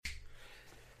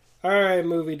Alright,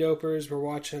 movie dopers, we're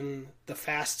watching The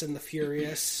Fast and the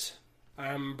Furious.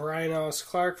 I'm Brian Ellis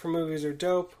Clark from Movies Are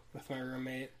Dope with my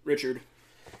roommate Richard.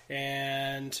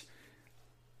 And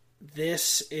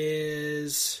this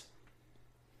is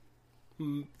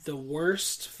the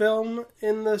worst film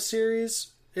in the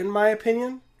series, in my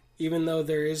opinion, even though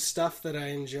there is stuff that I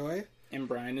enjoy. And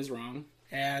Brian is wrong.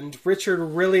 And Richard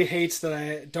really hates that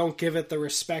I don't give it the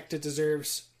respect it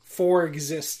deserves for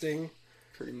existing.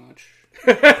 Pretty much.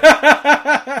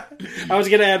 I was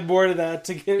going to add more to that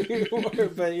to give you more,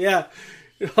 but yeah.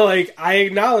 Like, I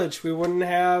acknowledge we wouldn't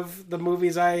have the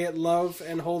movies I love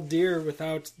and hold dear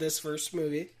without this first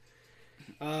movie.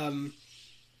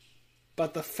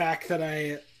 But the fact that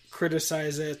I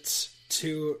criticize it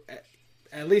to,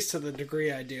 at least to the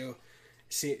degree I do,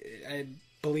 I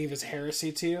believe is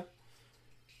heresy to you.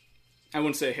 I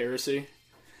wouldn't say heresy.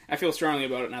 I feel strongly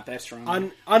about it, not that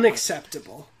strongly.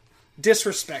 Unacceptable.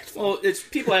 Disrespectful. Well, it's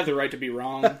people have the right to be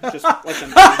wrong. Just let them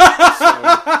be.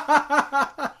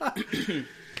 So.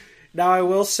 Now, I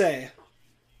will say,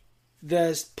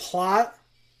 the plot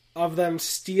of them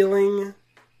stealing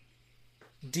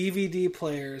DVD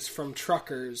players from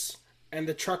truckers and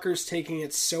the truckers taking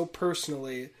it so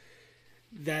personally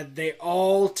that they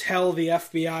all tell the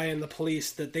FBI and the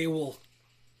police that they will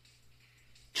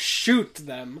shoot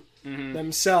them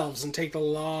themselves and take the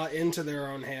law into their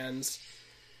own hands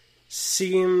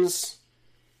seems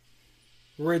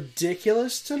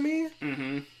ridiculous to me.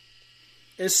 Mm-hmm.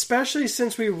 Especially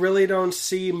since we really don't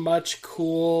see much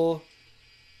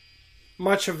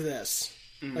of this.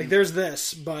 Mm-hmm. Like, there's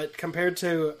this, but compared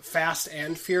to Fast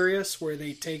and Furious, where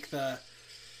they take the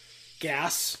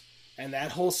gas and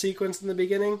that whole sequence in the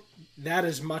beginning, that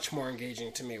is much more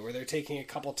engaging to me, where they're taking a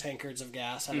couple tankards of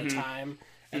gas at a time,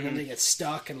 and then they get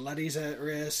stuck, and Letty's at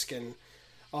risk, and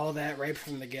all that right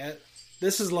from the get.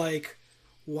 This is like,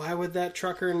 why would that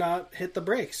trucker not hit the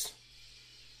brakes?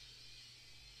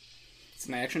 It's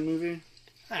an action movie.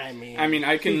 I mean,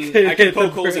 I can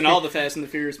poke holes in all the Fast and the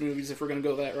Furious movies if we're going to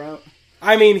go that route.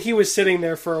 I mean, he was sitting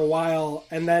there for a while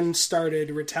and then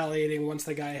started retaliating once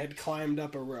the guy had climbed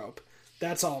up a rope.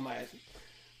 That's all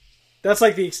That's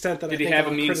like the extent that Did I think he have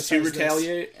I'll a means to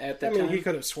retaliate at that time? I mean, he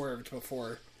could have swerved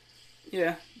before.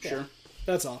 Yeah, sure.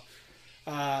 That's all.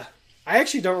 I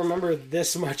actually don't remember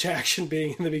this much action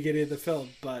being in the beginning of the film,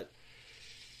 but...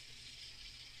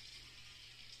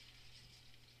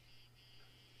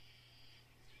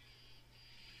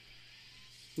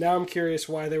 Now I'm curious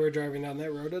why they were driving down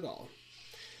that road at all.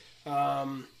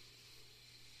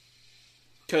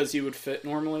 Because you would fit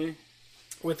normally?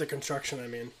 With the construction, I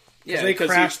mean. Yeah, they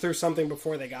crashed through something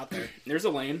before they got there. There's a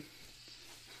lane.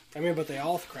 I mean, but they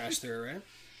all crashed through, right?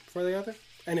 Before they got there?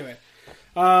 Anyway.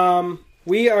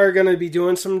 We are going to be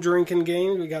doing some drinking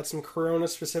games. We got some Corona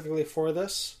specifically for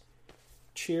this.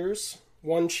 Cheers.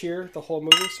 One cheer the whole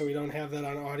movie, so we don't have that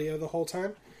on audio the whole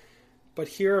time. But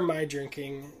here are my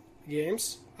drinking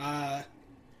games.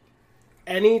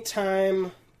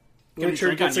 Anytime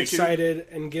Richard gets excited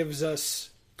and gives us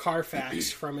car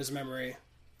facts from his memory,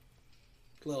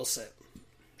 little sip.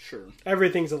 Sure.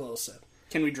 Everything's a little sip.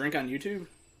 Can we drink on YouTube?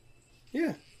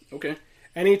 Yeah. Okay.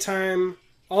 Anytime.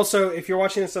 Also, if you're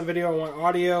watching this on video and want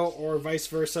audio or vice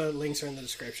versa, links are in the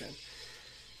description.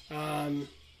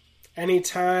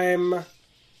 Anytime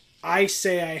I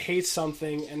say I hate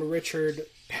something and Richard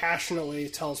passionately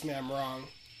tells me I'm wrong,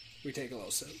 we take a little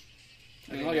sip.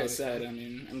 Like I said,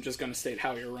 I'm just going to state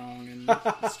how you're wrong, and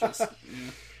it's just...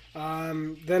 Yeah.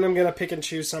 Then I'm going to pick and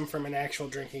choose some from an actual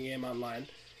drinking game online.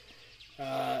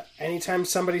 Anytime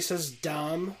somebody says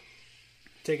dumb,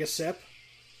 take a sip.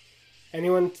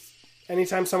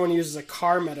 Anytime someone uses a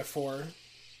car metaphor,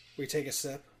 we take a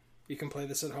sip. You can play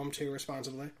this at home too,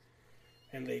 responsibly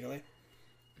and legally.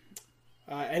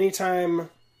 Anytime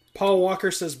Paul Walker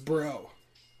says bro,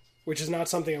 which is not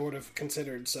something I would have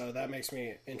considered, so that makes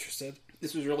me interested.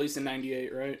 This was released in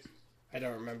 98, right? I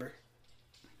don't remember.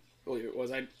 I believe it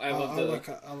was.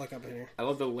 I'll look up here. I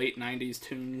love the late 90s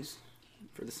tunes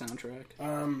for the soundtrack.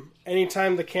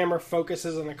 Anytime the camera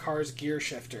focuses on a car's gear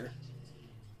shifter.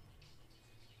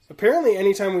 Apparently,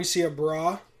 anytime we see a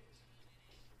bra,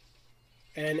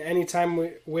 and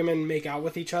anytime women make out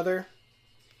with each other.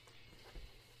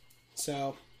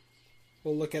 So,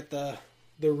 we'll look at the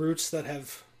roots that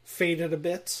have faded a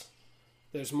bit.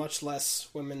 There's much less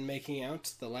women making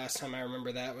out. The last time I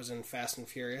remember that was in Fast and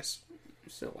Furious.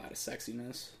 There's still a lot of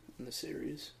sexiness in the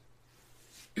series.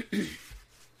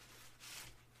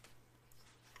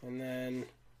 And then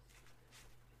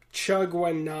chug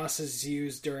when NOS is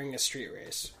used during a street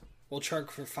race. We'll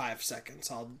chug for 5 seconds.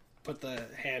 I'll put the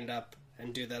hand up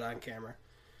and do that on camera.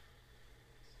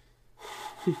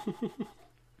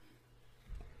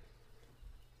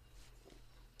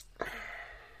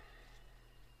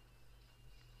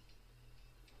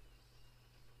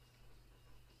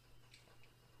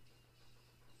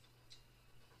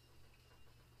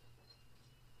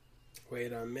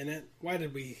 Wait a minute. Why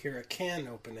did we hear a can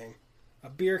opening? A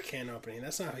beer can opening.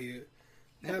 That's not how you...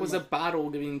 That was a bottle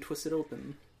being twisted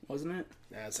open, wasn't it?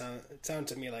 Nah, it sounded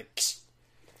to me like...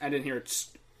 I didn't hear it.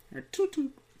 Or toot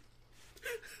toot.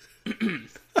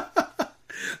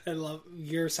 I love...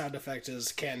 Your sound effect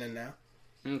is canon now.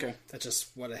 Okay. That's just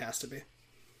what it has to be.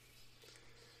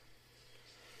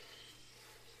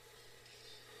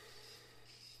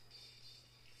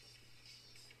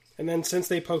 And then since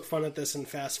they poke fun at this in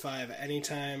Fast 5,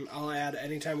 anytime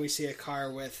we see a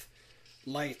car with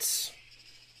lights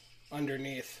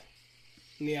underneath,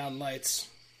 neon lights,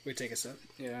 we take a sip.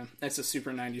 Yeah, that's a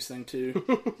super 90s thing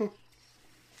too.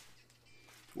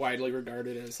 Widely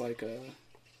regarded as like a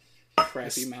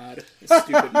crappy mod. A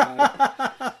stupid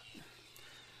mod.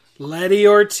 Letty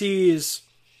Ortiz.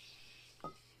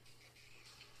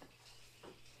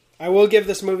 I will give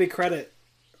this movie credit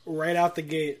right out the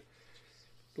gate.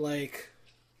 Like,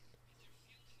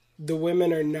 the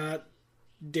women are not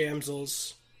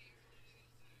damsels,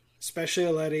 especially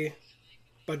Letty,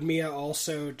 but Mia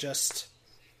also just,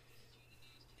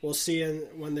 we'll see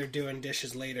when they're doing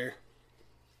dishes later.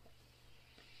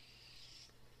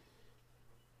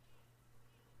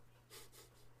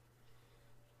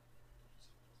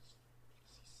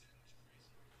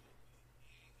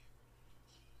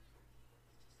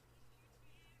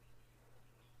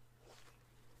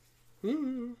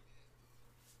 Mm.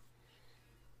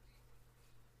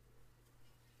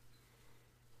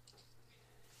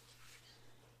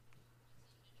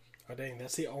 Oh dang,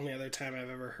 that's the only other time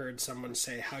I've ever heard someone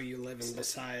say how you livin'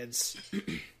 besides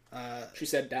She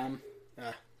said damn.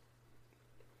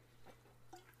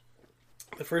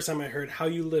 The first time I heard how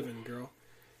you livin', girl,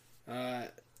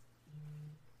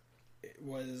 it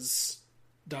was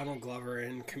Donald Glover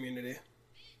in Community.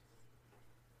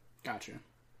 Gotcha.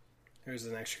 There's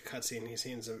an extra cutscene. He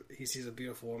sees a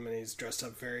beautiful woman. He's dressed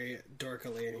up very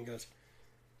dorkily, and he goes,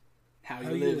 "How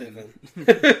you living?"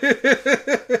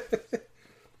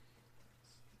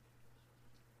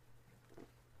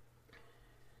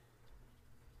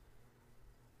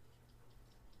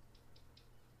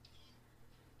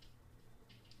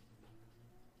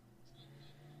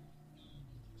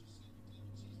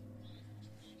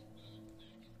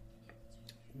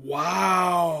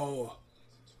 Wow.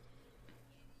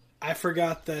 I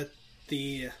forgot that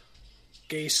the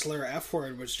gay slur F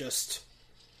word was just...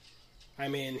 I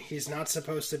mean, he's not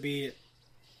supposed to be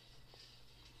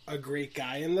a great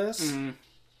guy in this,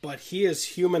 but he is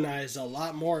humanized a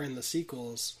lot more in the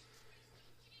sequels.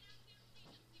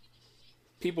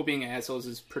 People being assholes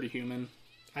is pretty human.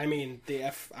 I mean,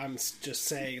 I'm just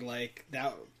saying, like,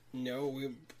 that... No,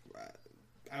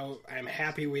 I'm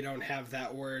happy we don't have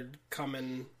that word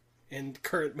coming in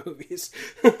current movies.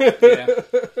 Yeah.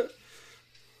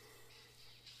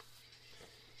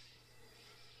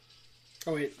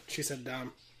 Oh wait, she said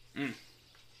Dom. Mm.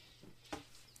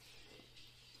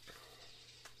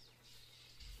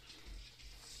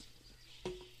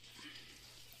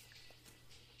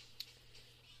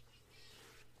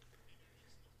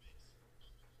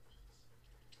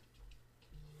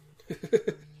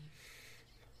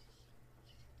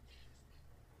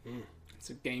 It's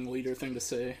a gang leader thing to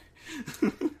say.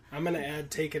 I'm gonna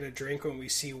add taking a drink when we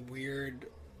see weird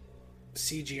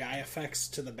CGI effects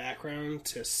to the background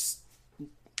to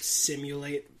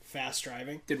simulate fast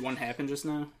driving. Did one happen just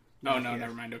now? Not oh no, here.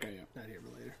 never mind. Okay, yeah. Not here,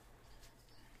 but later.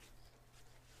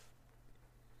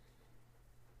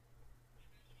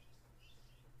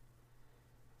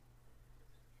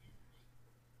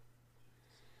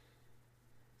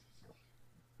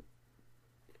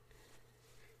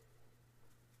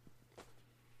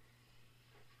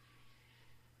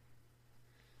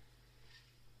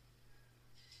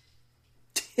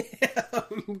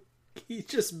 Damn, he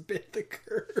just bit the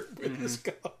curb with his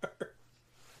car.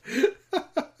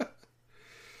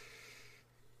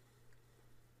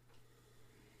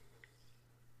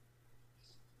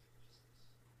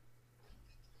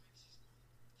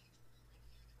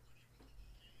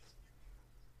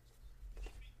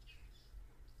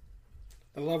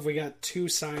 I love we got 2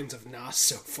 signs of Nas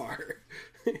so far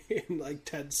in like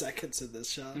 10 seconds of this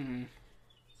shot.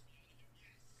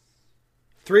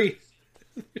 3.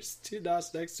 There's 2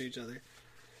 Nas next to each other.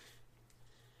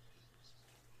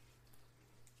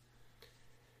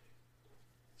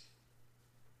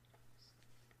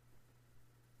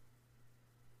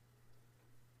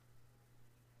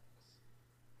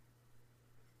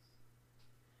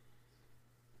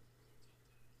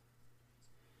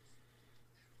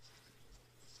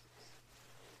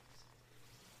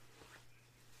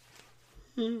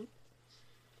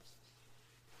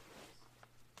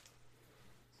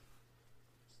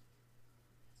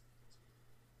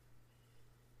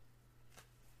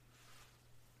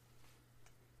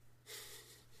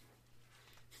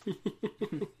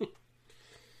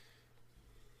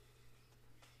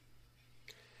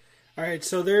 All right,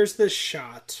 so there's this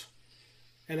shot,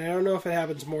 and I don't know if it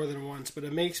happens more than once, but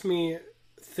it makes me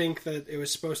think that it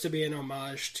was supposed to be an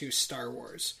homage to Star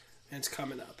Wars, and it's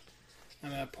coming up. I'm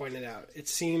going to point it out. It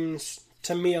seems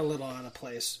to me a little out of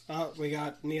place. Oh, we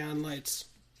got neon lights.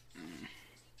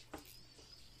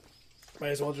 Might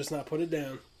as well just not put it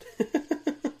down.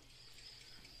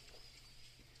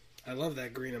 I love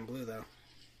that green and blue, though.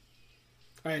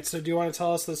 Alright, so do you want to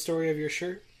tell us the story of your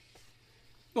shirt?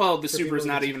 Well, the Supra's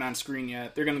not even on screen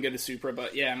yet. They're going to get a Supra,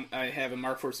 but yeah, I have a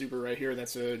Mark IV Supra right here.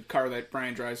 That's a car that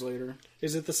Brian drives later.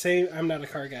 Is it the same? I'm not a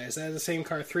car guy. Is that the same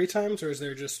car 3 times, or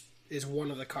is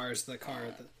one of the cars the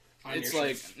car on it's your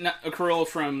like a Corolla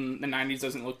from the 90s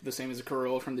doesn't look the same as a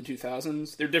Corolla from the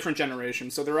 2000s. They're different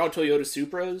generations, so they're all Toyota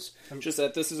Supras. Just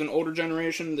that this is an older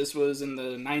generation. This was in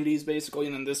the 90s basically,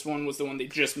 and then this one was the one they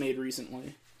just made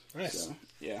recently. Nice. So,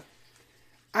 yeah.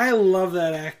 I love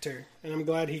that actor, and I'm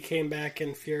glad he came back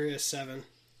in Furious 7.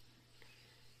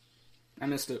 I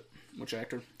missed it. Which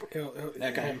actor?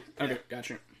 That guy. Him. Okay, Yeah.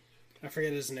 gotcha. I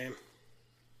forget his name.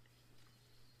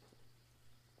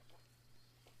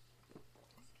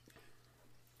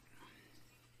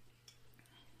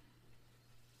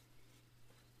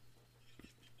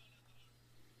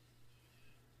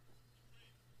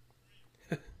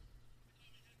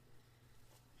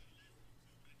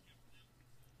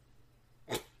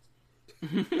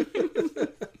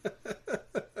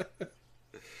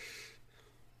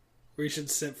 We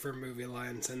should sit for movie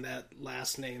lines, and that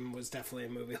last name was definitely a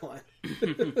movie line.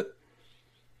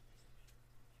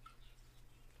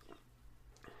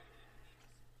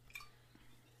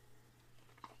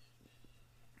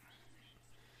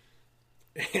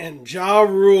 And Ja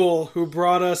Rule, who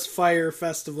brought us Fire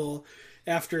Festival,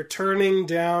 after turning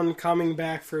down coming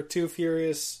back for Too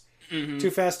Fast,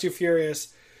 Too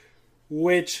Furious,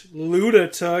 which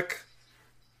Luda took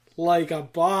like a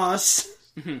boss.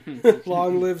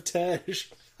 Long live Tej.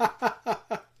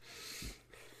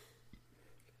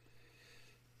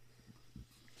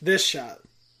 This shot.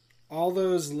 All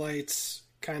those lights,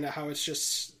 kind of how it's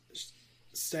just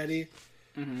steady.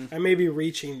 I may be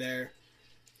reaching there,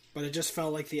 but it just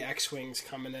felt like the X-Wings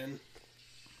coming in.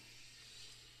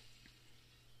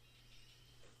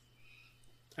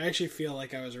 I actually feel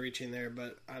like I was reaching there,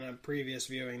 but on a previous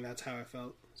viewing, that's how I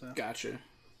felt. So. Gotcha.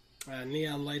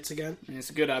 Neon lights again. And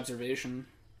it's a good observation.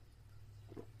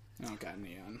 Oh, God,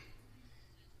 neon.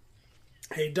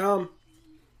 Hey, Dom.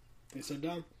 They said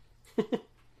Dom.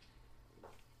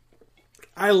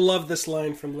 I love this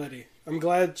line from Letty. I'm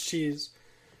glad she's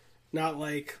not,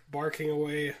 like, barking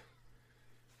away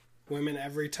women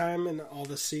every time in all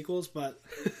the sequels, but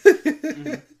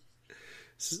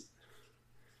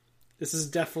this is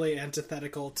definitely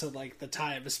antithetical to, like, the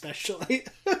time, especially.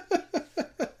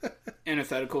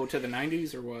 Antithetical to the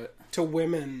 90s, or what? To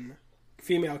women,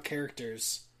 female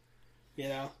characters, you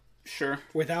know? Sure.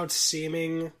 Without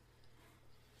seeming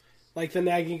like the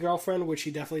nagging girlfriend, which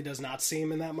he definitely does not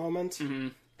seem in that moment. Mm-hmm.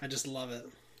 I just love it.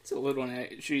 It's a little one.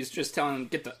 She's just telling him,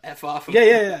 get the F off him.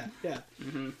 Yeah.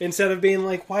 Mm-hmm. Instead of being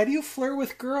like, why do you flirt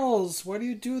with girls? Why do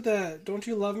you do that? Don't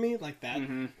you love me? Like that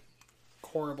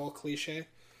horrible cliche.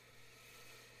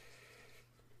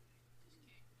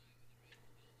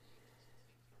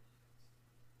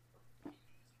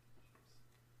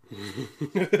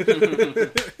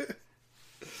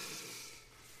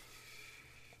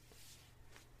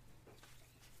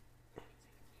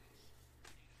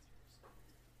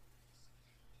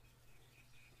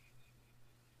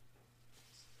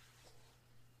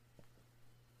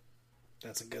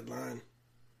 That's a good line.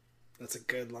 That's a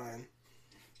good line.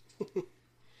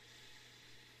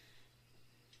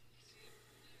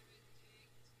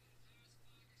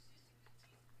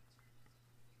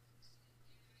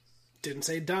 Didn't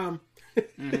say Dom.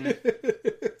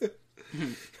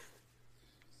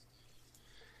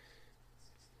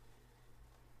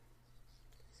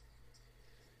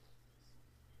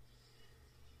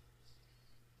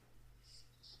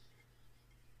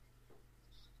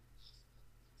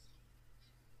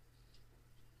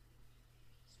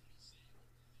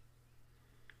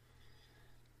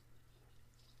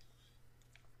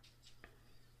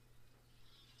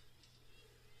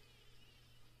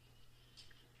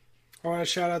 I want to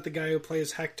shout out the guy who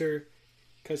plays Hector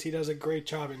because he does a great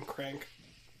job in Crank.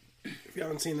 If you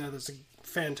haven't seen that, it's a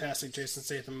fantastic Jason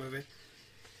Statham movie.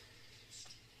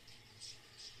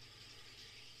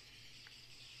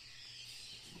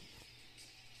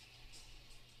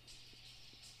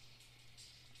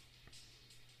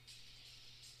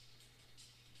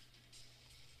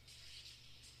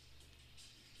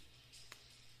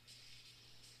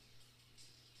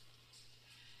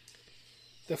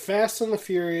 The Fast and the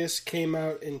Furious came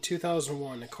out in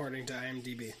 2001, according to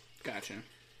IMDb. Gotcha.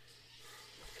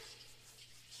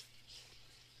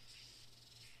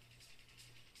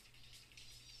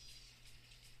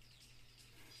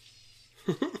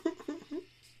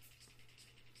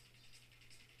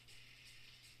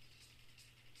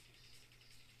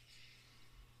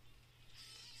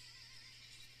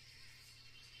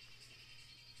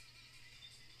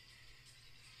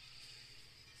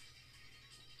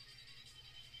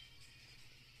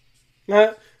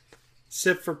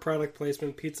 Sip for product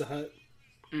placement, Pizza Hut.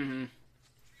 Mm-hmm.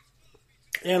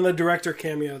 And the director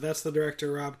cameo. That's the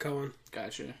director, Rob Cohen.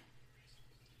 Gotcha.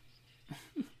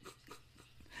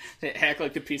 They act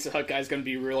like the Pizza Hut guy's going to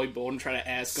be really bold and try to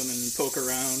ask him and poke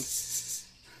around.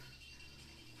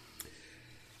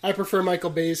 I prefer Michael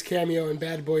Bay's cameo in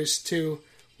Bad Boys 2,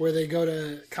 where they go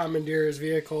to commandeer his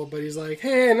vehicle, but he's like,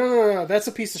 hey, no, that's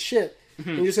a piece of shit. Mm-hmm.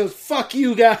 And he just goes, fuck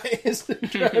you guys,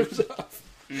 and drives off.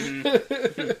 Mm-hmm.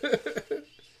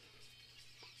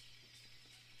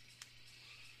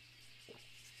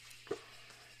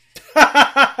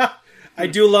 I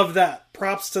do love that.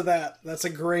 Props to that. That's a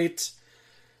great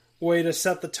way to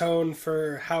set the tone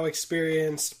for how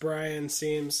experienced Brian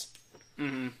seems.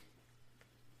 Mm-hmm.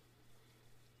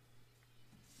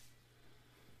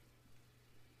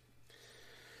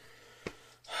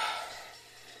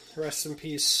 Rest in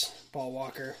peace, Paul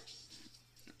Walker.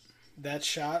 That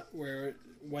shot where it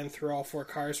went through all four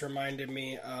cars reminded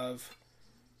me of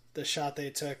the shot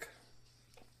they took.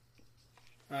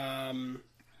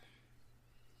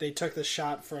 They took the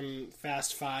shot from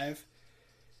Fast 5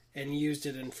 and used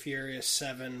it in Furious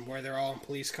 7, where they're all in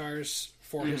police cars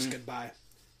for his goodbye.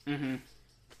 Mm-hmm.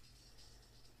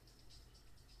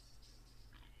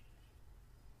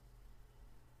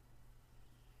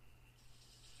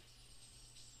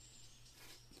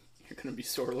 You're going to be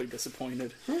sorely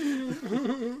disappointed.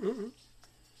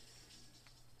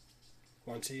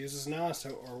 Once he uses NOS,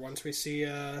 or once we see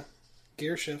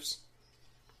gear shifts.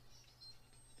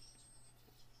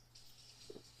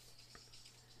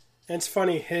 And it's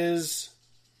funny,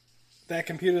 that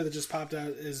computer that just popped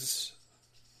out is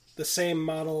the same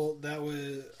model that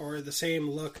was, or the same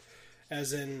look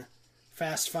as in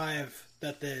Fast 5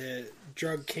 that the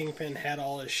drug kingpin had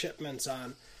all his shipments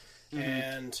on. Mm-hmm.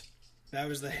 And that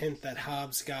was the hint that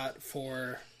Hobbs got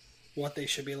for what they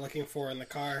should be looking for in the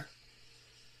car.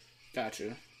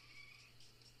 Gotcha.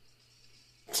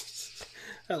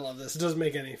 I love this. It doesn't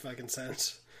make any fucking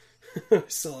sense. I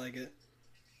still like it.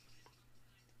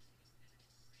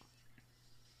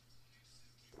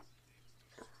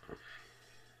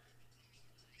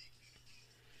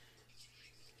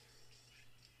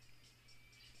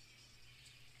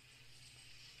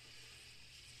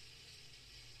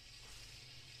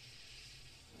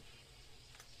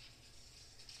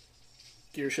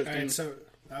 Gear shifting. Alright, so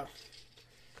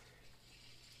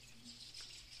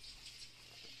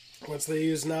once they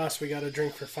use NOS, we gotta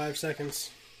drink for 5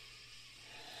 seconds.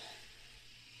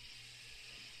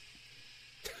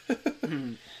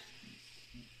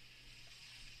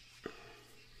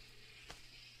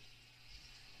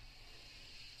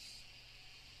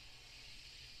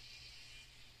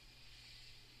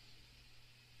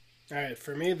 Alright,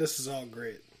 for me, this is all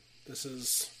great. This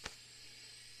is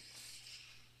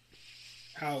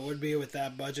how it would be with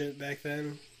that budget back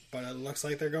then, but it looks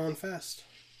like they're going fast.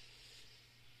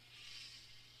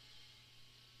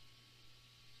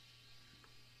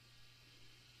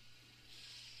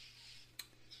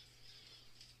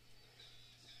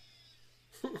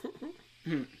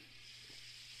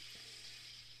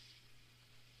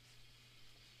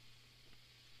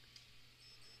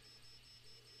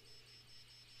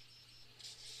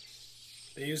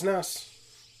 They use NOS.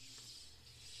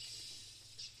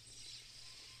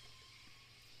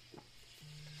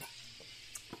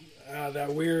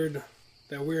 That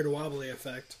weird wobbly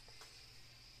effect.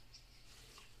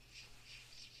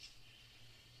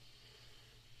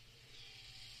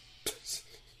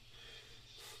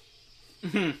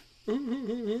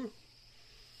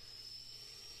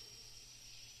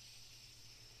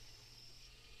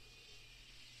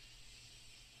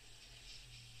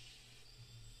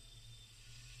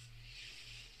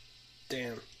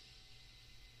 Damn.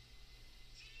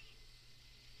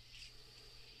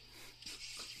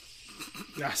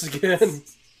 NOS again.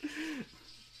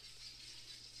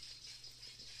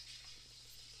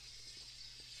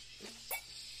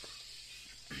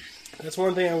 That's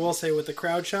one thing I will say with the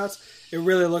crowd shots. It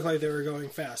really looked like they were going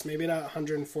fast. Maybe not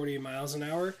 140 miles an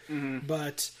hour,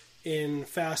 but in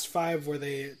Fast 5 where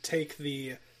they take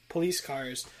the police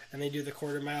cars and they do the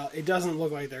quarter mile, it doesn't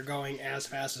look like they're going as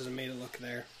fast as it made it look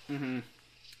there. Mm-hmm.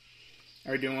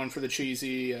 Are we doing one for the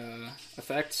cheesy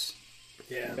effects?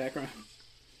 Yeah. In the background.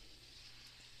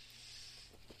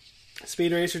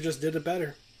 Speed Racer just did it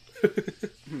better.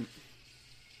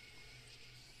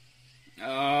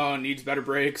 Oh, needs better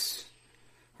brakes.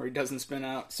 Or he doesn't spin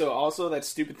out. So also that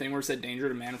stupid thing where it said danger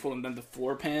to manifold and then the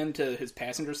floor pan to his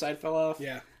passenger side fell off.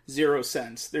 Yeah. 0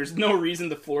 cents. There's no reason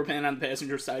the floor pan on the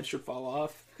passenger side should fall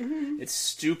off. It's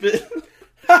stupid.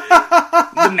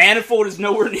 The manifold is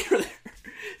nowhere near there.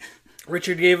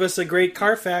 Richard gave us a great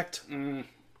car fact.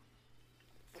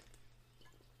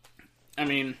 I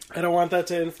mean, I don't want that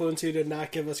to influence you to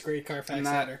not give us great car facts I'm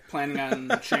not later. planning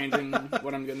on changing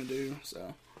what I'm going to do,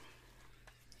 so.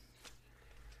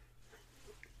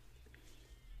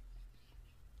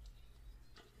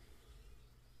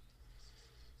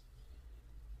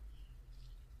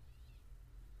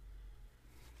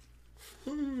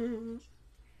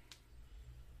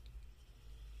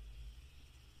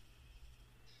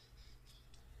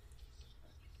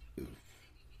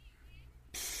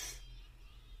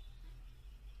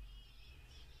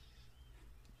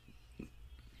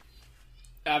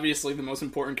 Obviously the most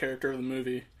important character of the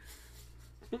movie.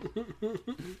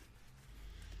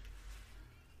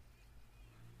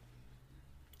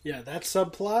 Yeah, that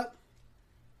subplot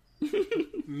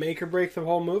make or break the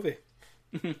whole movie.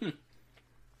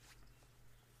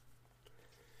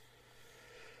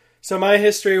 So my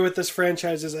history with this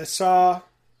franchise is I saw...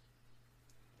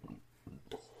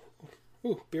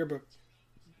 Ooh, beer book.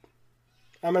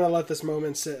 I'm going to let this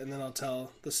moment sit and then I'll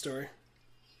tell the story.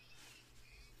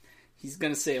 He's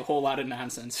going to say a whole lot of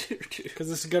nonsense here, too. Because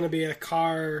this is going to be a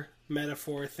car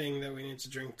metaphor thing that we need to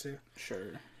drink to.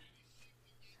 Sure.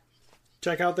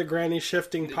 Check out the Granny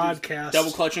Shifting podcast.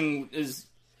 Double clutching is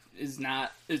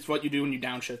what you do when you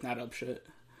downshift, not upshift.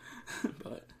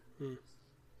 But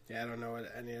Yeah, I don't know what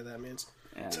any of that means.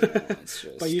 yeah, it's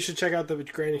just. But you should check out the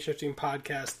Granny Shifting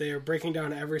podcast. They are breaking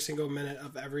down every single minute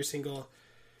of every single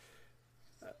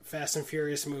Fast and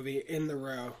Furious movie in a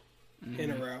row.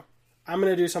 I'm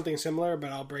going to do something similar,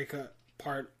 but I'll break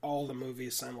apart all the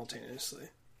movies simultaneously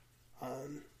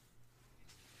on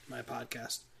my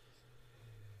podcast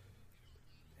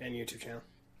and YouTube channel.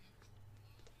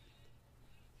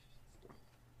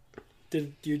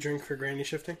 Did you drink for Granny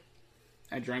Shifting?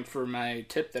 I drank for my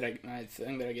tip my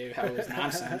thing that I gave how it was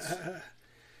nonsense.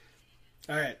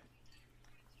 All right.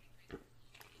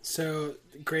 So,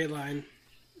 great line.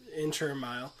 Inch or a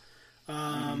mile.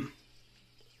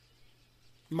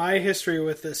 My history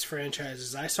with this franchise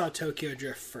is I saw Tokyo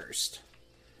Drift first.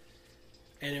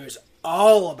 And it was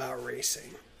all about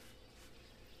racing.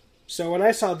 So when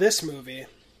I saw this movie,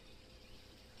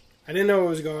 I didn't know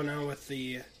what was going on with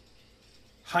the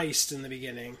heist in the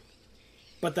beginning.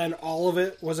 But then all of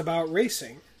it was about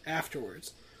racing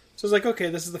afterwards. So I was like,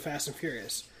 okay, this is the Fast and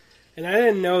Furious. And I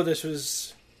didn't know this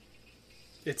was...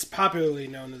 It's popularly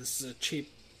known that this is a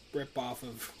cheap rip-off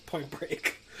of Point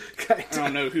Break. I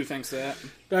don't know who thinks that.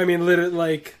 I mean,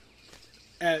 literally,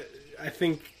 I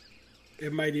think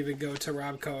it might even go to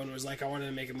Rob Cohen was like, I wanted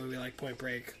to make a movie like Point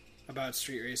Break about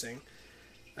street racing.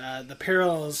 The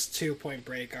parallels to Point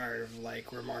Break are,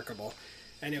 remarkable.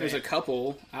 Anyway. There's a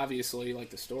couple, obviously, like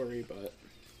the story, but...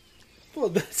 Well,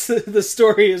 the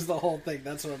story is the whole thing.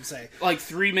 That's what I'm saying.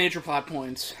 3 major plot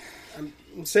points.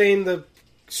 I'm saying the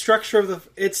structure of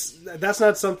the... That's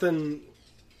not something...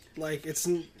 it's...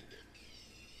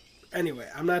 Anyway,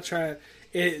 I'm not trying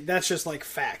to... That's just,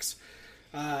 facts.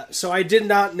 So I did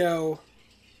not know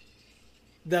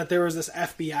that there was this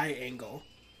FBI angle.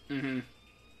 Mm-hmm.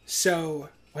 So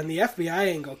when the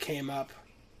FBI angle came up,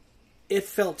 it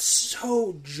felt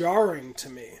so jarring to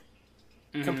me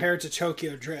compared to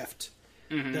Tokyo Drift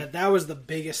that was the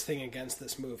biggest thing against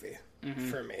this movie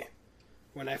for me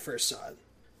when I first saw it.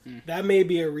 That may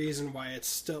be a reason why it's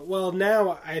still... Well,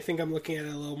 now I think I'm looking at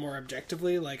it a little more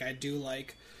objectively. I do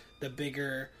like the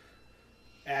bigger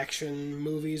action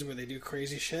movies where they do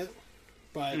crazy shit.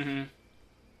 But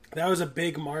that was a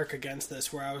big mark against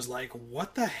this where I was like,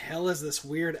 what the hell is this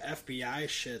weird FBI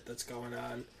shit that's going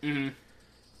on? Mm-hmm.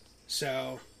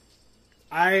 So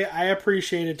I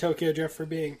appreciated Tokyo Drift for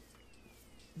being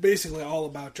basically all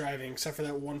about driving, except for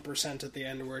that 1% at the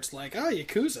end where it's like, oh,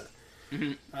 Yakuza.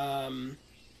 Mm-hmm.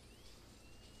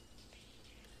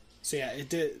 So yeah, it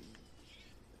did.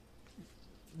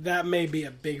 That may be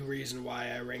a big reason why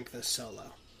I rank this so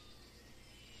low.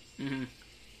 Mm-hmm.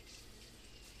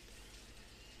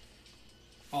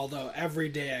 Although every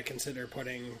day I consider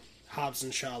putting Hobbs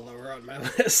and Shaw lower on my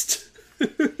list.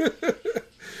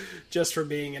 Just for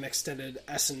being an extended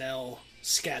SNL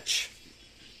sketch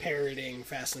parodying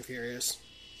Fast and Furious.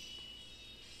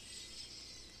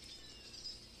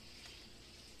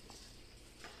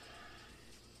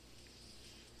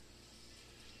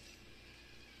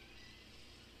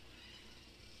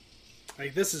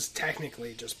 Like, this is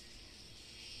technically just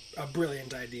a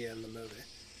brilliant idea in the movie.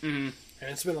 Mm-hmm.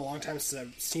 And it's been a long time since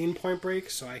I've seen Point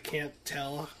Break, so I can't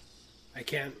tell. I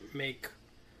can't make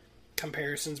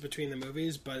comparisons between the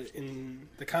movies, but in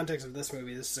the context of this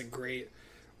movie, this is a great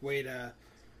way to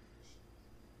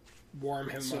warm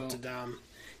him up to Dom.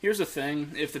 Here's the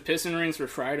thing. If the piston rings were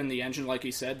fried in the engine, like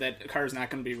you said, that car's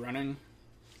not going to be running.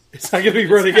 It's not going to be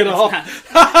running at all.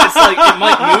 It's like, it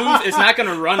might move. It's not going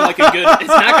to run like a good... It's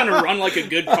not going to run like a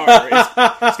good car.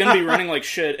 It's going to be running like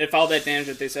shit if all that damage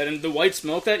that they said. And the white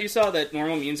smoke that you saw, that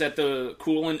normal means that the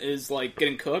coolant is, like,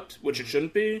 getting cooked, which it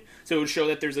shouldn't be. So it would show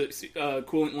that there's a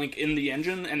coolant leak in the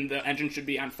engine, and the engine should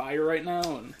be on fire right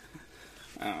now.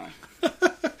 And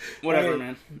whatever,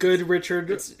 man. Good Richard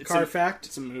car fact.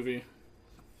 It's a movie.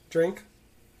 Drink.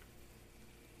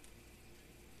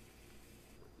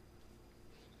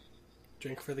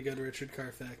 Drink for the good Richard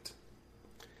car fact.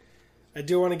 I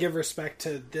do want to give respect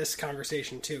to this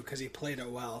conversation, too, because he played it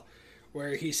well.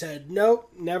 Where he said,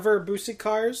 nope, never boosted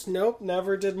cars. Nope,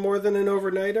 never did more than an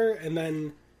overnighter. And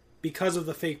then, because of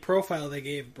the fake profile they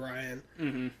gave Brian,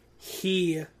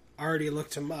 he already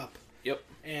looked him up. Yep.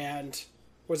 And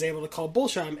was able to call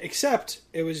bullshit on him, except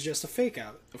it was just a fake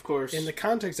out. Of course. In the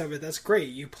context of it, that's great.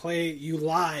 You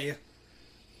lie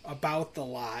about the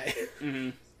lie.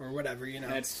 Or whatever, you know.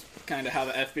 That's kind of how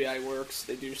the FBI works.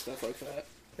 They do stuff like that.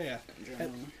 Yeah.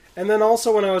 And then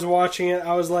also when I was watching it,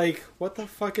 I was like, what the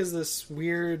fuck is this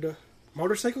weird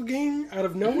motorcycle gang out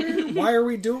of nowhere? Why are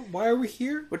we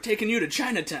here? We're taking you to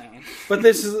Chinatown. But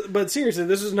seriously,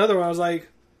 this is another one. I was like,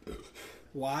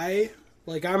 why?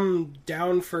 Like, I'm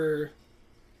down for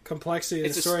complexity.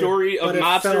 It's a story of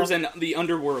mobsters and the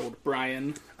underworld,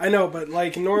 Brian. I know, but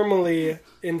like normally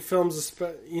in films,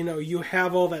 you know, you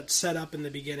have all that set up in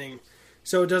the beginning,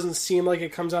 so it doesn't seem like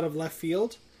it comes out of left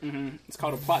field. It's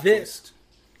called a plot twist.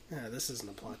 Yeah, this isn't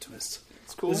a plot twist.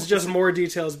 It's cool. This is just more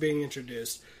details being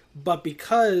introduced. But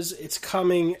because it's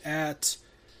coming at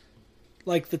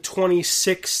like the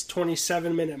 26,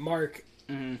 27 minute mark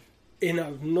in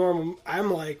a normal,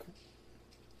 I'm like,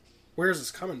 where's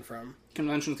this coming from?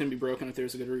 Convention can be broken if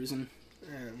there's a good reason.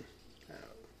 And I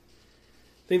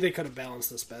think they could have balanced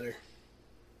this better.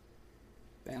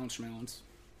 Balance.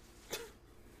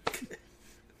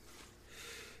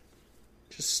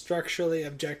 Just structurally,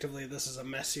 objectively, this is a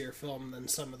messier film than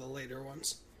some of the later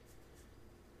ones.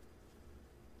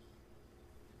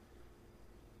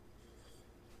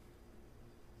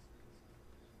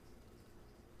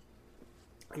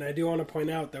 And I do want to point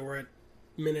out that we're at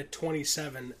minute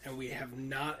 27 and we have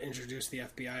not introduced the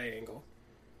FBI angle.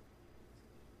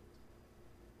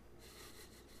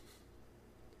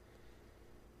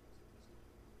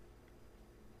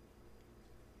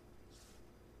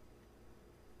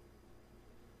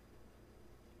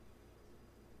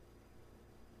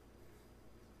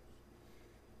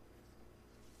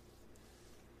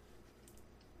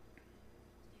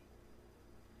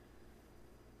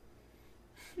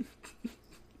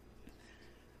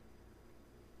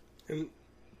 And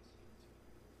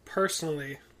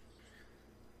personally,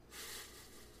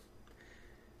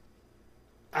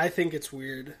 I think it's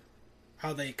weird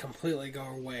how they completely go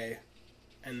away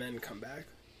and then come back.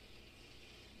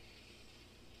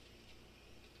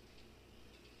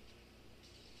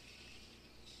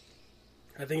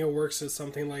 I think it works as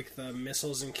something like the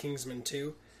missiles in Kingsman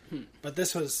 2. But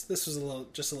this was a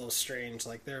little strange.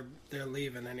 Like they're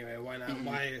leaving anyway. Why not?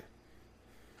 Why?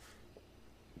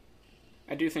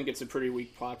 I do think it's a pretty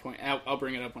weak plot point. I'll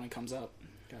bring it up when it comes up.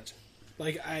 Gotcha.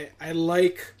 Like, I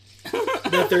like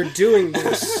that they're doing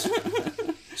this,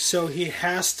 so he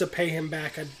has to pay him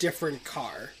back a different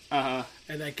car. And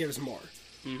that gives more.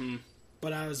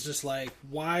 But I was just like,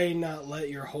 why not let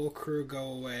your whole crew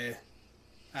go away?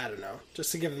 I don't know.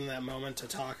 Just to give them that moment to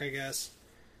talk, I guess.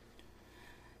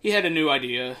 He had a new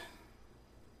idea.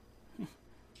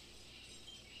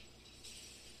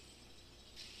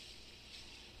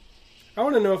 I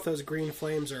want to know if those green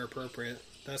flames are appropriate.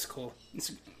 That's cool. It's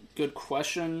a good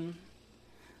question.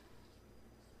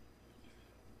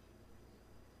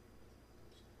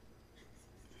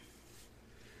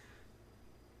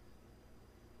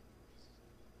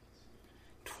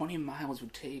 "20 miles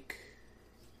would take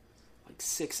like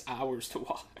 6 hours to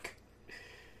walk.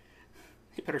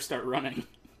 You better start running."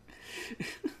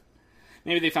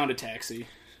 Maybe they found a taxi.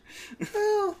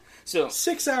 Well, so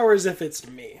 6 hours if it's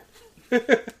me.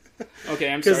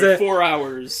 Okay, I'm sorry. 4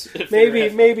 hours.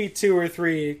 Maybe 2 or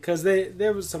 3, because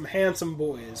there was some handsome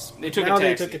boys. They took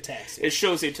a taxi. It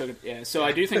shows they took it. Yeah, so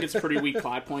I do think it's a pretty weak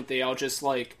plot point. They all just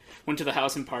like went to the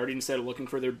house and partied instead of looking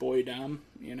for their boy Dom.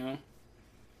 You know?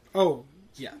 Oh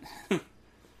yeah.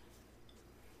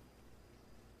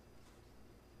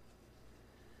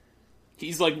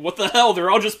 He's like, what the hell? They're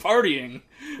all just partying.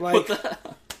 Like, What the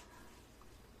hell?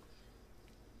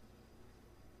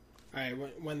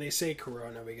 Alright, when they say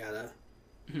Corona, we gotta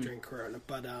drink Corona.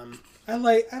 But I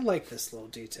like this little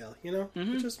detail, you know?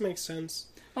 It just makes sense.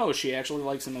 Oh, she actually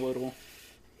likes him a little.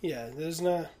 Yeah, there's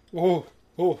not... Oh,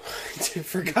 I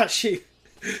forgot she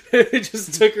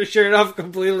just took her shirt off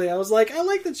completely. I was like, I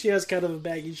like that she has kind of a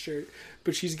baggy shirt,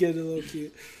 but she's getting a little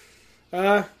cute.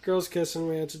 Girls kissing,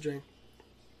 we had to drink.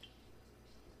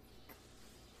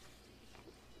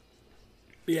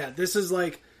 But yeah, this is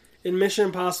like, in Mission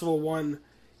Impossible 1,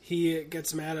 Ethan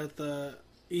gets mad at the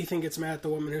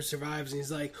woman who survives, and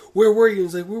he's like, where were you? And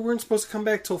he's like, we weren't supposed to come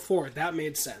back till 4. That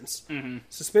made sense. Mm-hmm.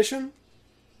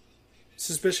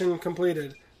 Suspicion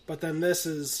completed. But then this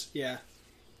is, yeah.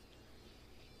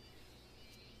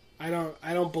 I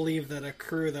don't believe that a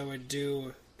crew that would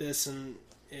do this and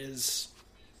is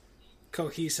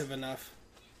cohesive enough.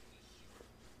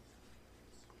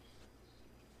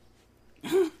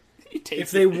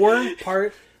 If they weren't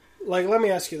part... Like, let me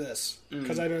ask you this,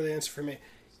 because I know the answer for me.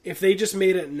 If they just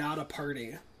made it not a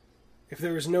party, if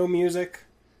there was no music,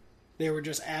 they were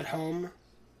just at home,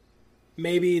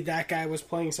 maybe that guy was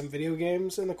playing some video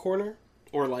games in the corner?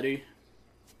 Or Letty.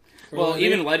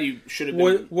 Even Letty should have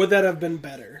been... Would that have been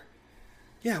better?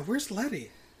 Yeah, where's Letty?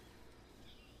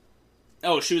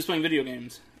 Oh, she was playing video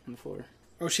games on the floor.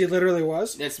 Oh, she literally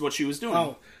was? That's what she was doing.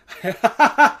 Oh.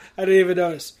 I didn't even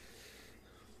notice.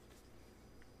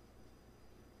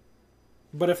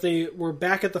 But if they were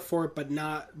back at the fort,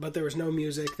 but there was no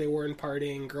music, they weren't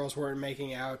partying, girls weren't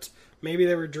making out, maybe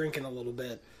they were drinking a little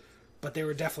bit, but they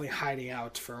were definitely hiding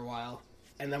out for a while,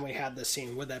 and then we had this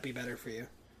scene. Would that be better for you?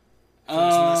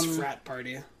 Less frat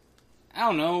party. I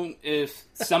don't know if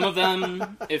some of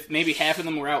them, if maybe half of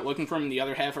them were out looking for him, and the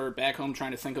other half are back home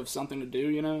trying to think of something to do,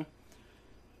 you know?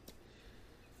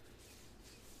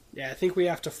 Yeah, I think we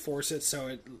have to force it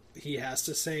so he has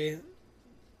to say...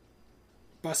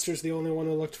 Buster's the only one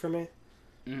who looked for me,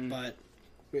 but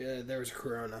there was a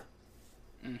Corona,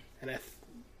 and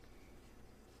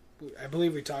I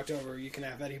believe we talked over. You can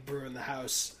have any brew in the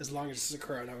house as long as it's a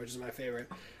Corona, which is my favorite.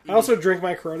 I also drink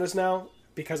my Coronas now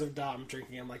because of Dom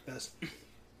drinking them like this.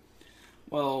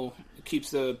 Well, it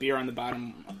keeps the beer on the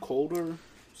bottom colder,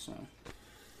 so.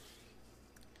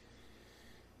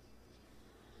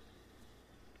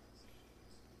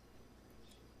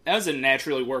 That was a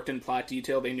naturally worked in plot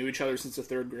detail. They knew each other since the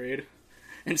 3rd grade.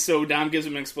 And so Dom gives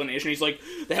him an explanation. He's like,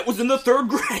 that was in the 3rd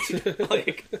grade!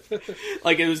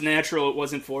 like it was natural, it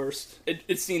wasn't forced.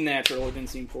 It seemed natural, it didn't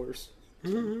seem forced.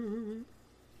 I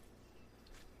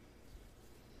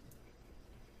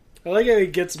like how he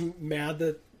gets mad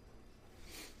that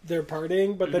they're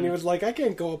partying, but then he was like, I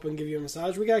can't go up and give you a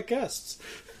massage, we got guests.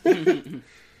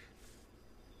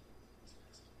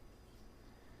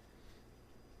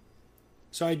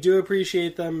 So I do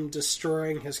appreciate them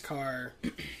destroying his car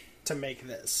to make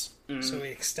this. So we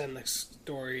extend the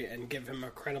story and give him a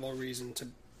credible reason to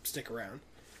stick around.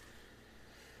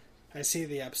 I see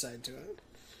the upside to it.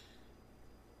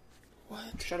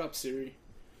 What? Shut up, Siri.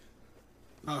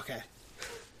 Okay.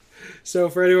 So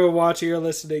for anyone watching or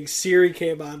listening, Siri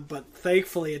came on, but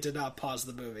thankfully it did not pause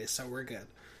the movie, so we're good.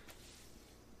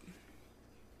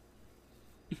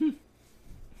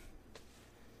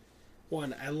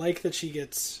 One, I like that she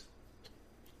gets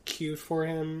cute for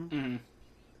him,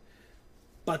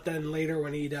 but then later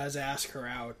when he does ask her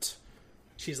out,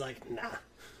 she's like, nah.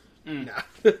 Nah.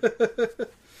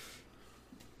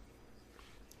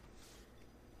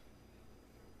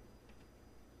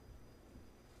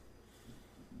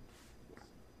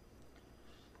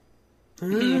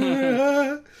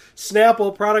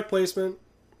 Snapple product placement.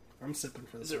 I'm sipping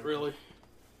for this. Is it really?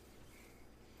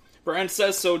 Brand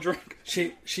says so. Drink.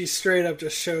 She straight up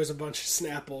just shows a bunch of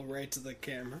Snapple right to the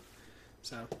camera.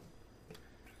 So.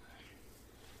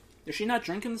 Is she not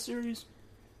drinking the series?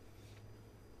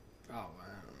 Oh,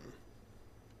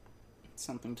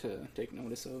 something to take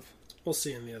notice of. We'll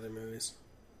see in the other movies.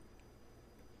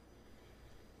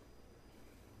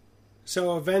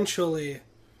 So eventually,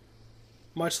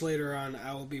 much later on,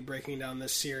 I will be breaking down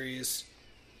this series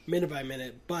minute by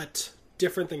minute, but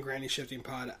different than Granny Shifting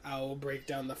Pod, I will break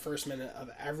down the first minute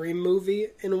of every movie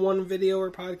in one video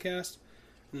or podcast,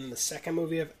 and then the second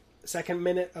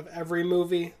minute of every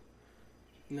movie,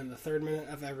 and then the third minute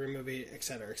of every movie,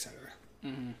 etc., etc.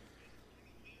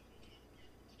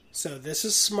 So this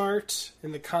is smart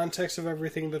in the context of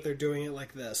everything that they're doing it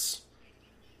like this.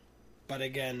 But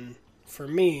again, for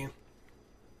me,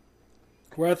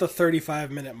 we're at the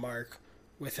 35-minute mark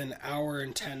with an hour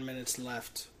and 10 minutes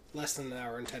left. Less than an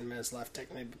hour and 10 minutes left,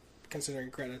 technically, considering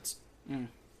credits. And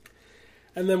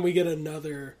then we get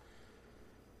another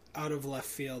out of left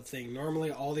field thing.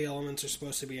 Normally, all the elements are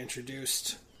supposed to be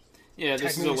introduced. Yeah,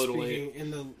 this is a little late.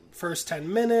 In the first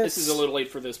 10 minutes. This is a little late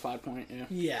for this plot point, yeah.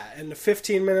 Yeah, and the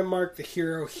 15-minute mark, the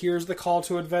hero hears the call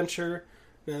to adventure.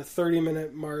 And the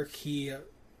 30-minute mark, he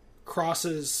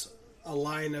crosses a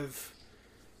line of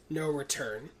no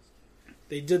return.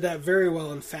 They did that very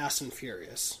well in Fast and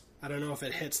Furious. I don't know if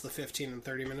it hits the 15 and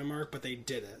 30-minute mark, but they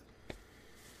did it.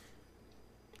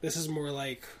 This is more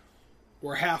like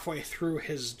we're halfway through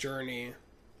his journey,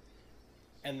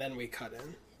 and then we cut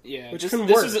in. Yeah, which this, can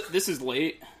this work. This is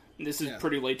late. This is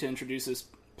pretty late to introduce this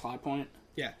plot point.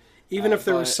 Yeah. Even if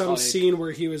there was some like, scene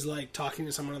where he was like talking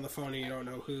to someone on the phone and you don't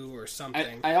know who or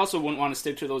something. I also wouldn't want to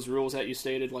stick to those rules that you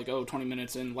stated, like, 20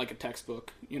 minutes in, like a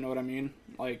textbook. You know what I mean?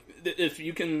 Like, if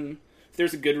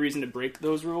there's a good reason to break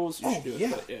those rules, you should do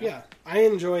it. But, yeah. I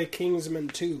enjoy Kingsman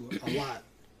 2 a lot,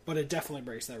 but it definitely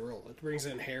breaks that rule. It brings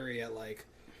in Harry at like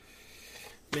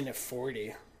minute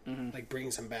 40, like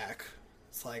brings him back.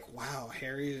 It's like, wow,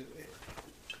 Harry.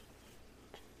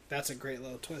 That's a great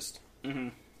little twist. Mm-hmm.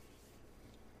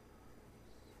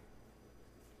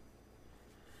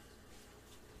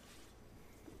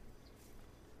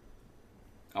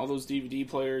 All those DVD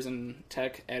players and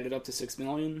tech added up to 6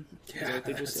 million. Yeah, is that what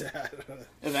they just said?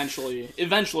 Eventually,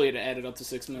 it added up to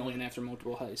 6 million after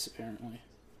multiple heists. Apparently.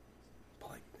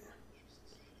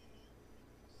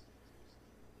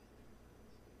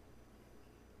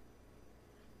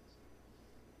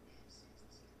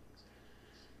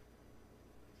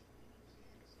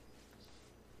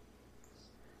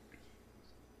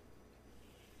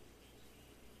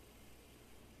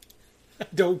 I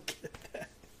don't get that.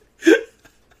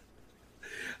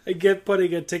 I get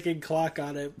putting a ticking clock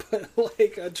on it, but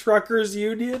like a truckers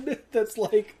union that's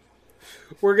like,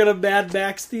 we're gonna Mad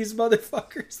Max these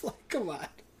motherfuckers. Like, come on.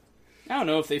 I don't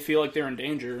know if they feel like they're in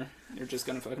danger. They're just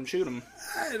gonna fucking shoot them.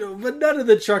 I don't, but none of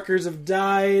the truckers have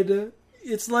died.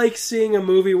 It's like seeing a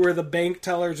movie where the bank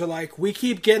tellers are like, we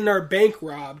keep getting our bank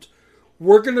robbed.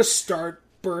 We're gonna start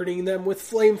burning them with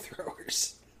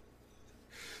flamethrowers.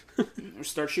 Or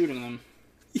start shooting them.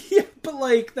 Yeah, but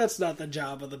like, that's not the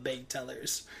job of the bank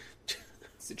tellers.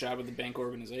 It's the job of the bank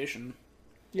organization.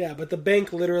 Yeah, but the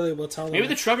bank literally will tell them. Maybe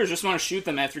the truckers just want to shoot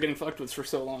them after getting fucked with for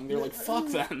so long. They're like, fuck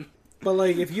them. But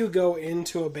like, if you go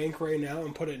into a bank right now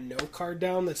and put a note card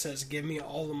down that says, give me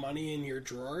all the money in your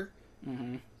drawer.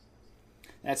 Mm-hmm.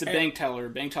 That's a bank teller.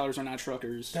 Bank tellers are not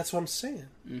truckers. That's what I'm saying.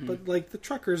 Mm-hmm. But like, the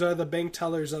truckers are the bank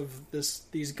tellers of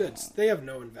these goods. They have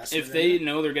no investment. If they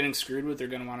know they're getting screwed with, they're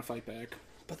going to want to fight back.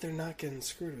 But they're not getting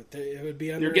screwed with. It would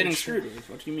be under. They're getting screwed with.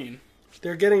 What do you mean?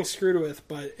 They're getting screwed with,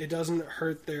 but it doesn't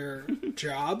hurt their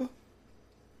job.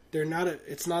 They're not.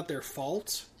 It's not their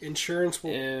fault. Insurance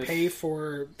will pay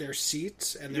for their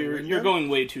seats and their window. You're going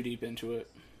way too deep into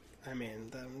it. I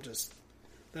mean,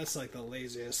 that's like the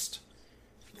laziest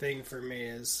thing for me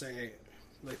is say,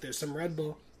 like, there's some Red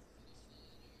Bull.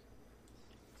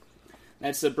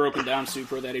 That's the broken down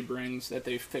Supra that he brings that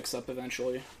they fix up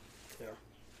eventually. Yeah.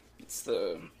 It's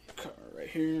the car right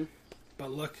here.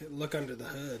 But look under the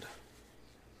hood.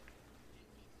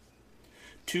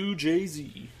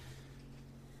 2JZ.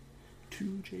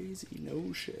 2JZ,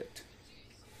 no shit.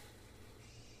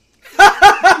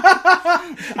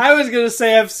 I was gonna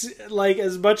say like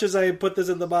as much as I put this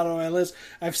in the bottom of my list,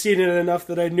 I've seen it enough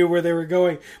that I knew where they were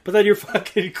going. But then you're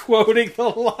fucking quoting the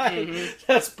line. Mm-hmm.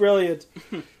 That's brilliant.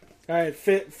 All right,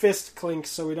 fist clinks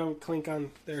so we don't clink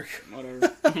on there.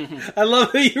 Whatever. I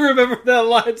love that you remember that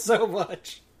line so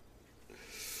much.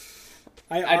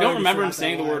 I don't remember him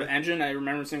saying the word engine. I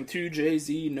remember him saying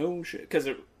 2JZ, no shit, because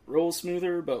it rolls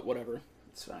smoother. But whatever,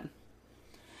 it's fine.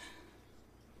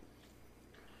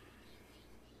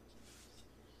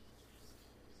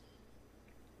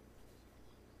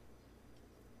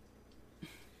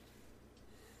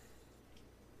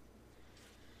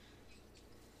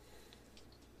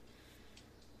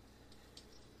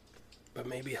 But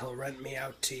maybe he'll rent me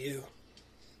out to you.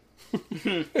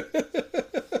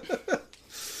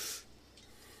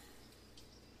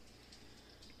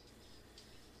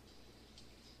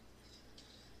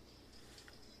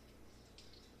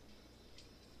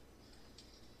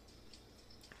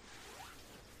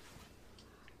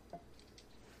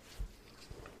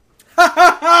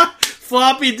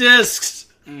 Floppy disks.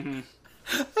 Mm-hmm.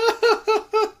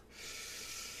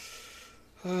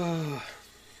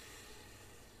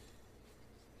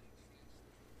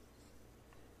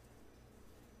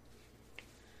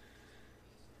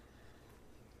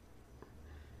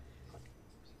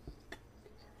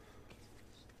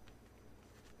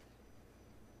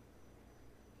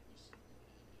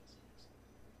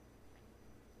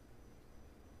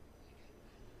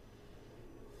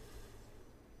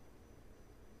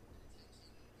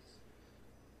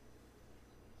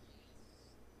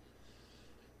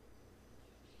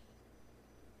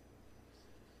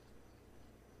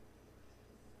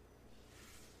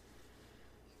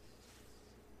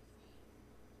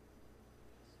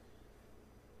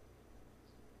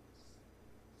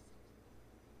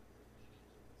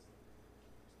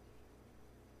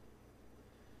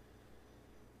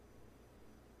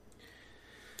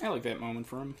 I like that moment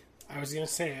for him. I was going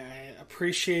to say, I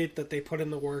appreciate that they put in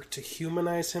the work to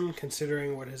humanize him,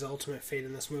 considering what his ultimate fate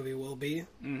in this movie will be.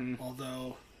 Mm-hmm.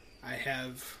 Although, I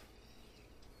have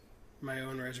my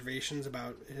own reservations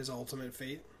about his ultimate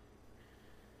fate.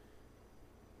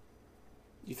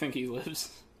 You think he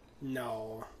lives?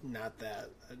 No, not that.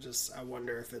 I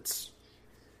wonder if it's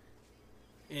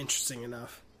interesting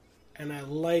enough. And I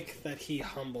like that he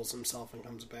humbles himself and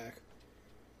comes back.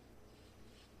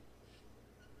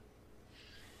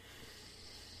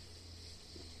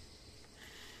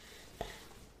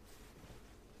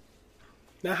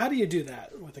 Now, how do you do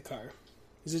that with a car?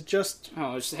 Is it just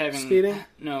it's having speeding?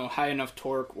 No, high enough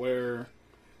torque where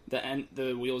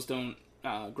the wheels don't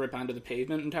grip onto the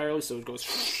pavement entirely, so it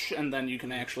goes, and then you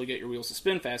can actually get your wheels to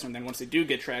spin faster. And then once they do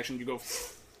get traction, you go.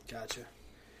 Gotcha.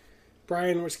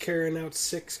 Brian was carrying out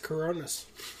 6 Coronas.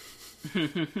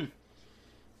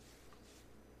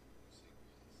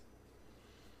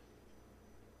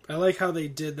 I like how they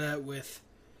did that with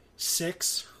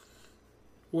 6,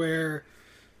 where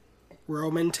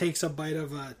Roman takes a bite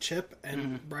of a chip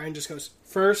and Brian just goes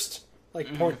first, like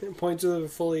points with a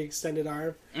fully extended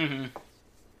arm. Mm-hmm.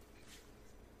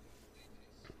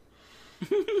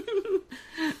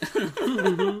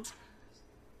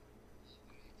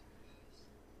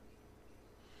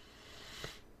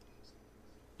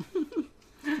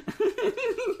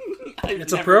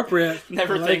 It's appropriate.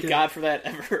 Never like thank it. God for that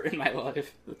ever in my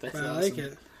life. That's But I awesome. like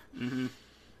it. Mm-hmm.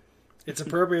 It's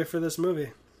appropriate for this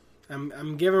movie.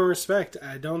 I'm giving respect.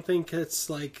 I don't think it's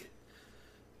like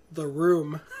The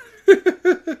Room.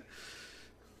 Just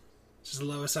the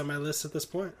lowest on my list at this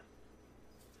point.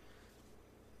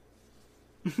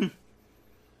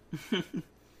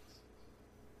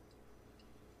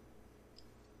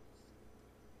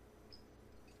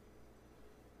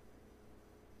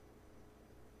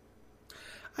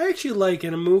 I actually like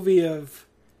in a movie of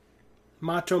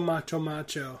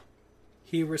macho,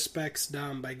 he respects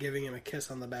Dom by giving him a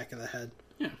kiss on the back of the head.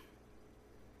 Yeah.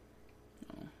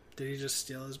 Did he just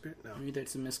steal his beer? No. Maybe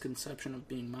that's a misconception of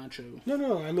being macho.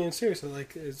 No. I mean, seriously,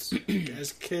 like,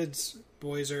 as kids,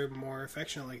 boys are more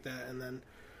affectionate like that, and then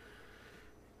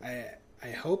I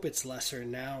hope it's lesser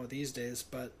now these days,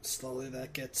 but slowly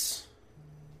that gets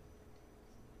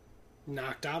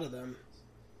knocked out of them.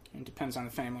 It depends on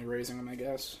the family raising them, I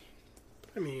guess.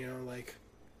 I mean, you know, like,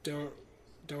 don't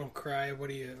cry. What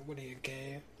are you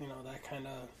gay? You know, that kind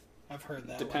of. I've heard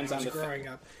that. Depends when I was on the growing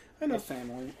up. I know, The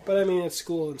family. but I mean, at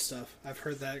school and stuff, I've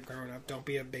heard that growing up. Don't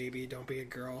be a baby. Don't be a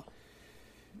girl.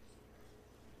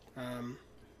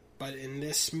 But in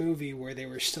this movie, where they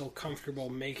were still comfortable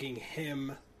making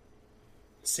him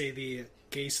say the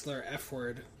Geisler F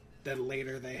word, then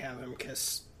later they have him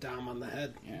kiss Dom on the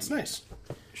head. Yeah. It's nice.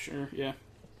 Sure, yeah.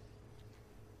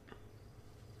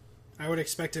 I would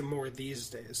expect it more these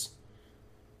days,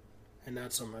 and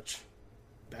not so much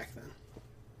back then.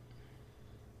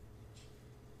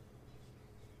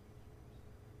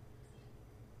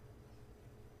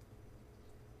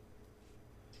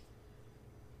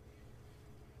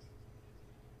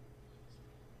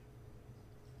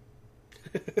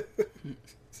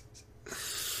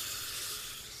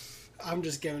 I'm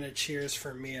just giving it cheers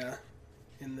for Mia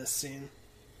in this scene.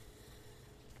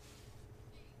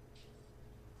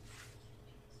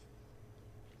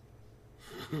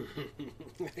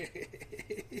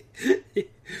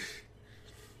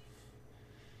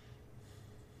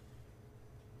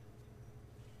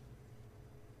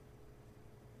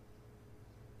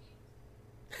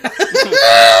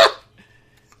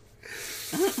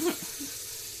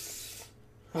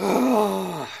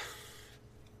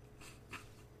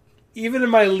 Even in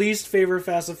my least favorite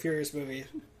Fast and Furious movie,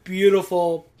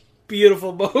 beautiful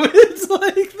moments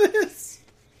like this.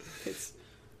 It's...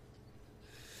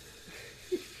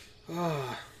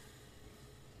 Oh,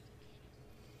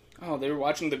 they were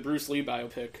watching the Bruce Lee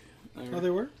biopic. Oh, they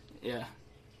were? Yeah.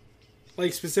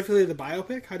 Like, specifically the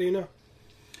biopic? How do you know?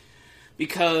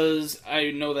 Because I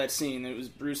know that scene. It was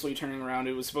Bruce Lee turning around.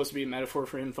 It was supposed to be a metaphor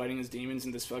for him fighting his demons,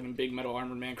 and this fucking big metal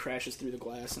armored man crashes through the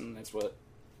glass, and that's what...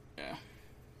 Yeah.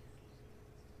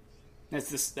 That's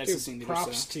the scene that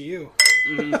props to you.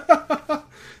 Mm-hmm.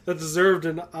 That deserved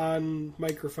an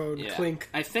on-microphone clink.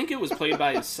 I think it was played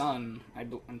by his son.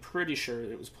 I'm pretty sure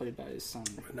it was played by his son.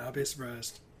 Would not be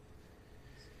surprised.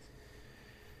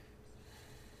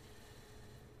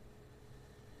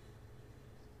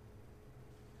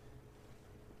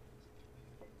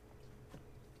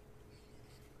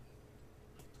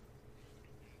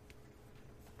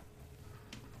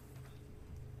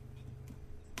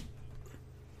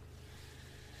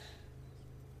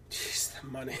 Jeez, that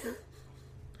money.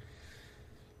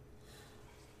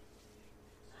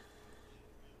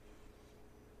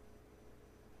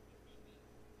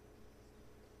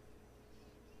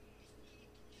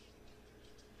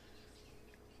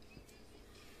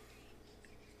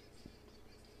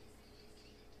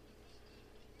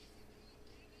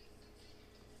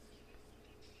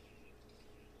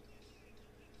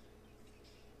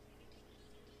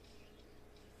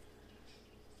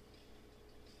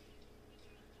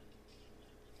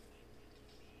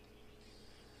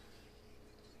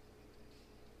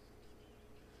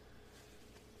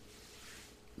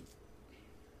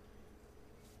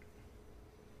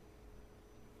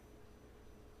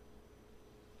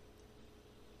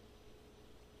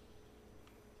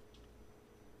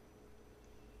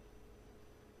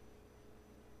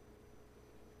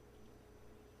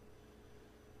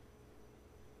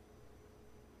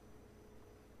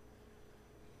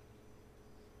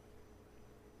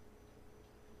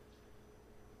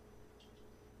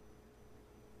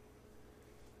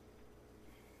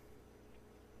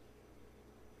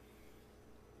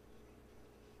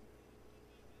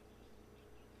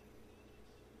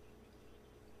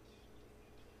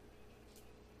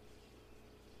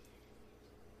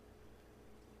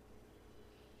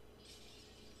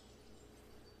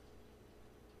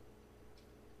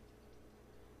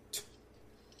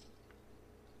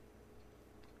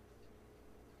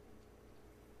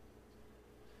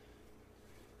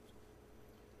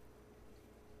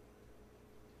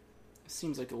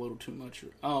 Seems like a little too much.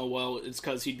 Oh, well, it's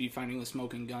because he'd be finding the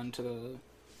smoking gun to the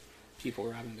people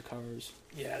robbing the cars.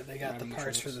 Yeah, they got the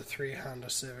parts for the 3 Honda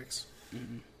Civics.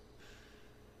 Mm-hmm.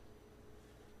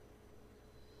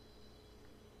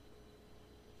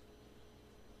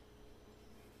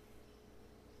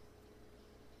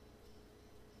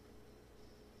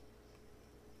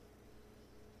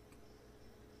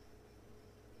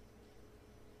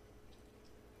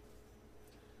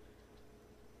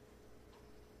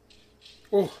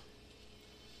 Oh.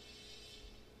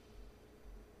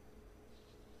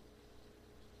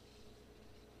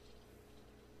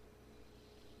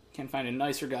 Can't find a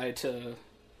nicer guy to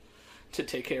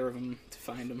take care of him, to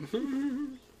find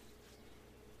him.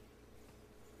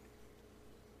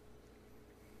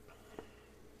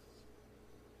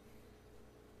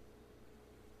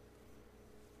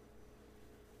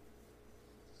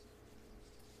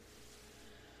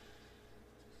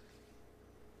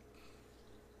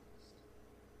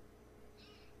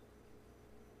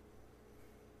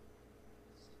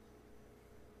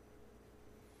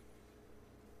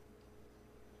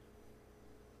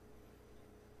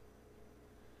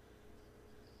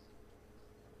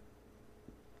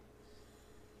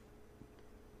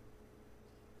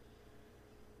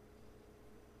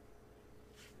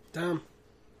 Damn.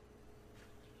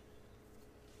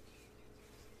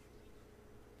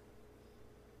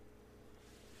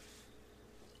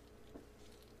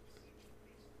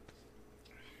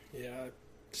 Yeah,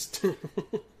 just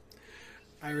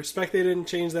I respect they didn't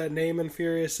change that name in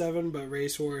Furious 7, but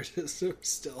Race Wars is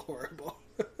still horrible.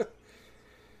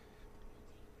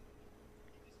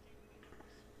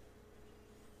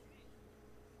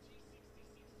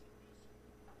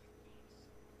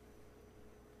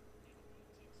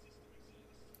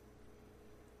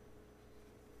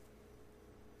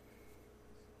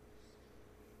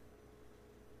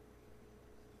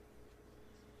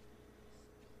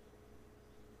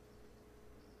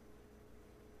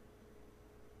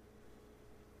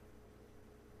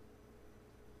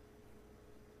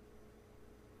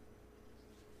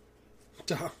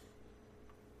 Duh.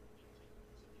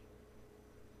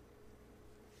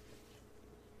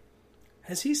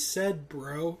 Has he said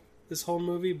bro this whole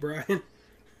movie, Brian?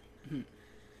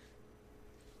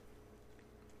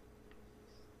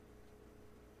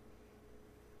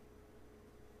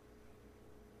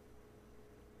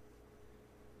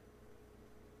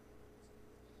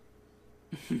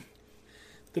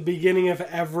 The beginning of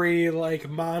every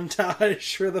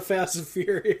montage for the Fast and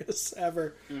Furious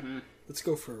ever. Mm-hmm. Let's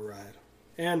go for a ride.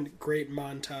 And great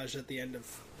montage at the end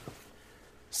of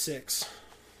 6.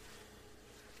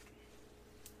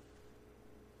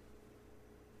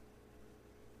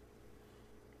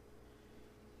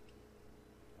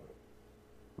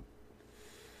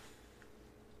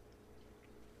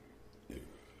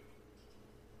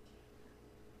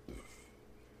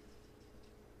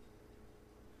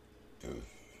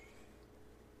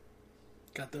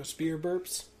 Got those beer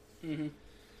burps? Mm-hmm.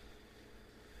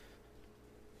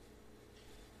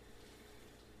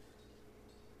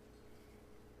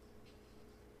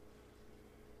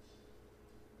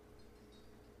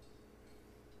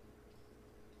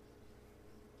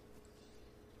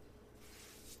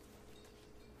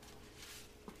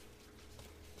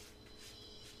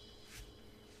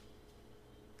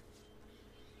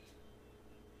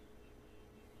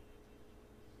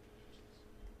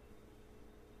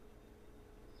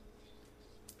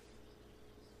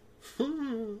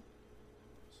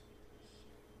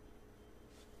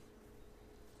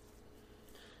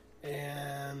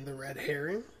 And the red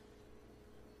herring.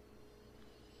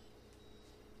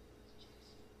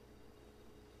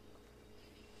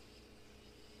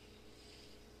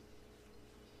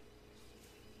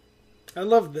 I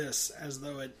love this as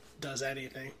though it does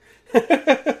anything.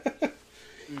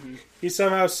 Mm-hmm. He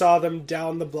somehow saw them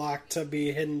down the block to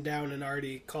be hidden down and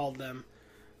already called them.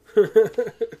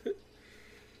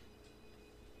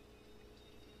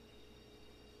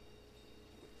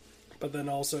 But then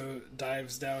also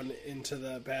dives down into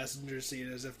the passenger seat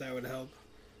as if that would help.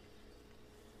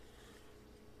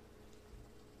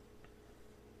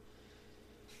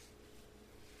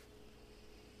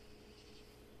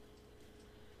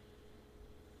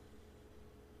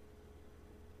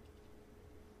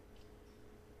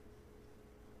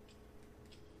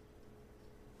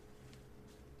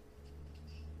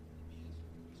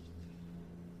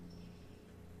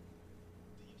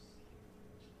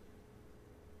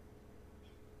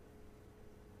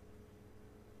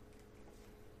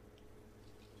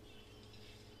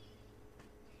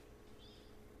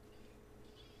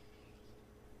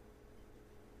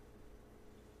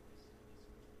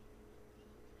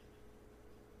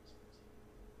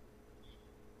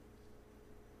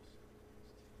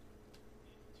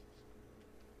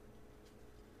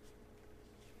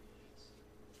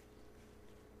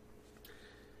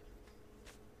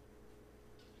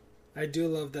 I do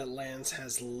love that Lance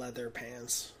has leather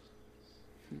pants.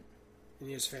 And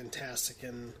he was fantastic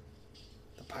in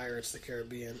the Pirates of the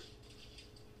Caribbean.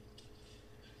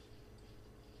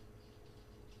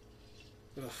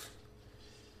 Ugh.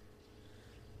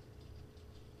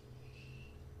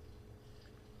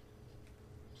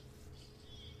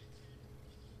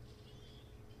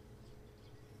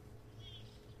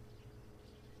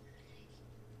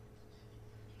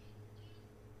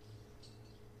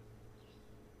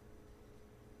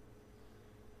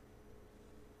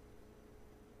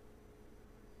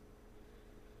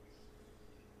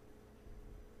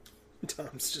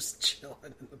 Tom's just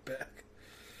chilling in the back.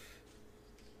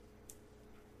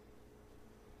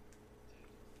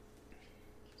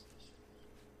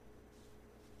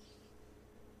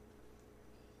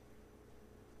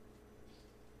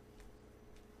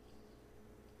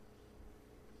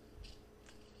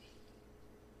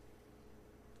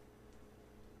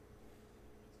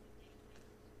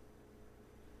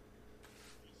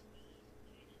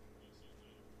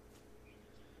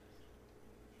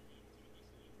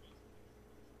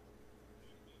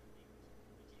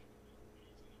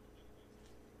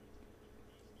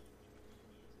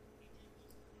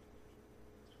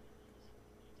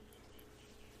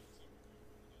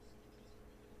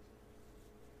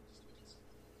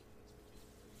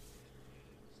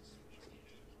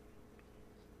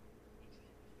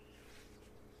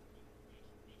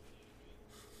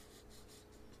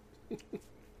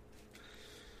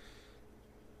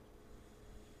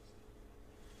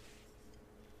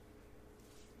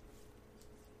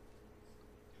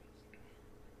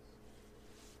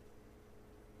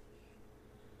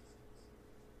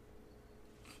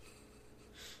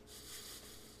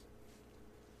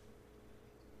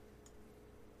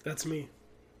 That's me.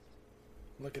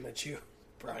 Looking at you,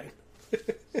 Brian.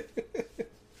 The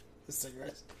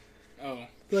cigarettes. Oh.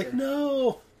 Like, sure.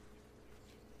 no!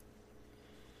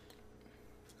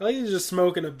 I like he's just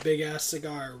smoking a big ass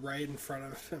cigar right in front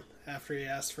of him after he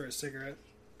asked for a cigarette.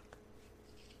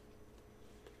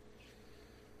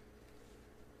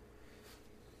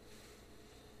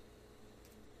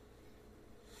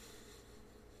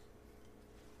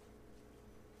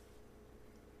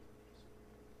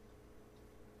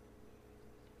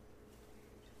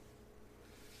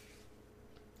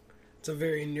 It's a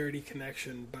very nerdy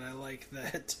connection, but I like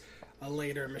that a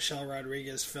later Michelle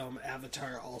Rodriguez film,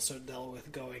 Avatar, also dealt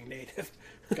with going native.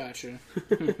 Gotcha.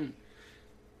 Yeah,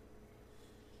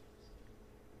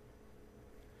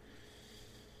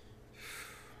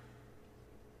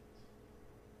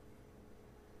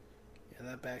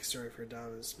 that backstory for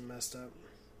Dom is messed up.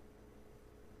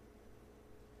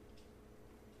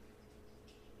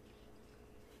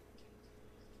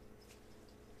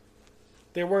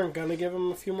 They weren't gonna give him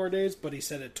a few more days, but he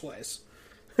said it twice.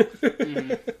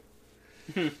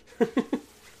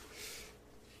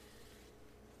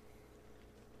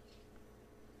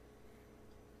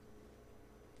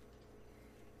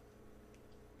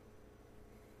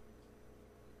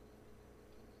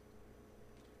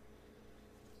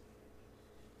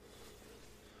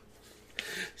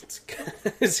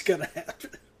 It's gonna happen.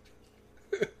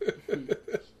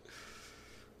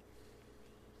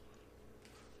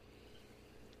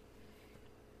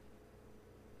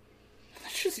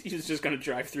 He's just gonna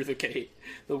drive through the gate,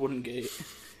 the wooden gate.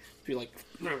 Be like,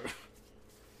 "Ugh."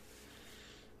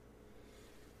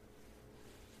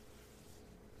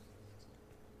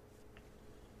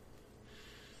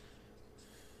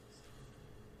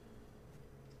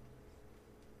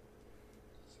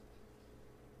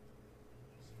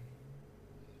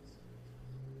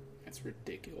 That's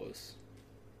ridiculous.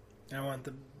 I want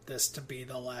this to be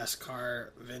the last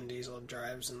car Vin Diesel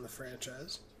drives in the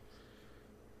franchise.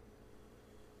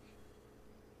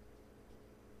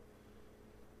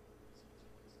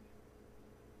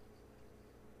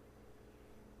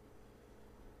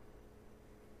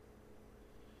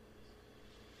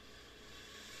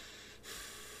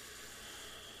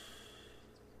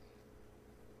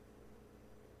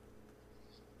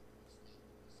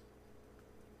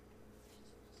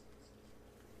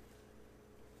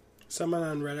 Someone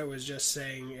on Reddit was just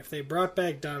saying, if they brought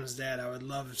back Dom's dad, I would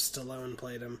love if Stallone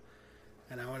played him.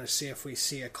 And I want to see if we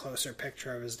see a closer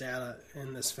picture of his dad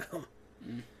in this film.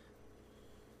 Mm.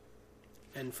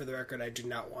 And for the record, I do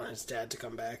not want his dad to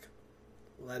come back.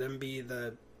 Let him be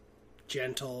the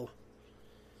gentle,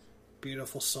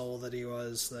 beautiful soul that he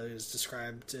was, that is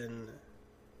described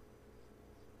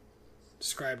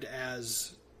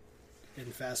as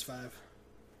in Fast Five.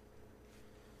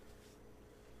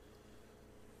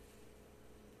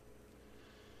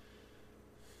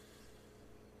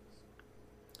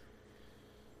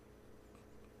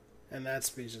 And that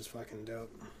speech is fucking dope.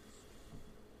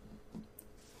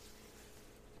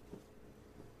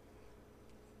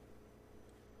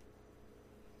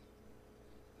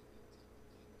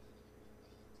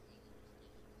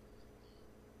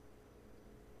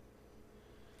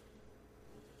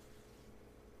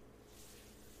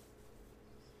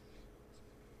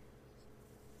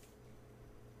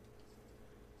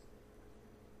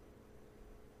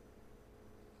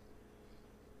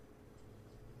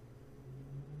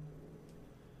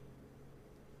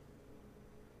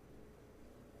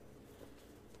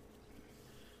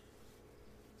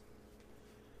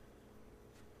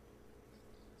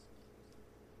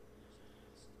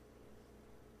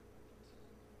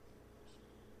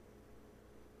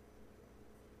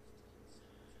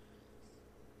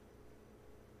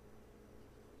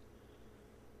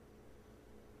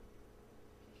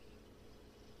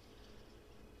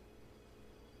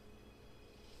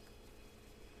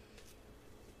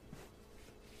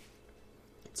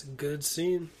 It's a good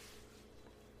scene.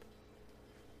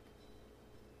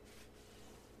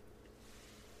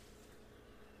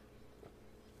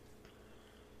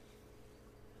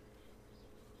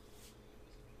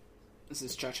 This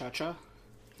is Cha-Cha-Cha?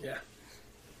 Yeah.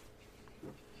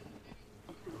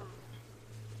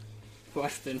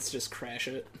 Watch Vince just crash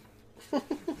it.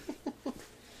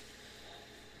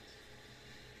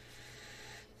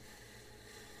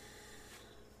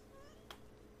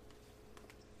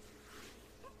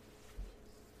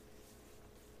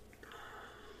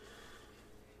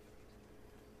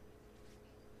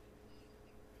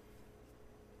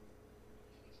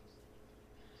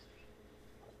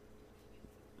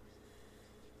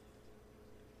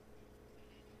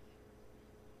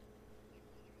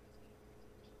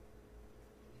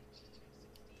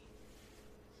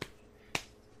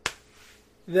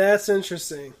 That's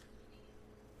interesting.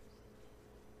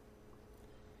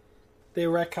 They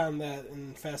retcon that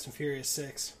in Fast and Furious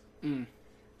 6.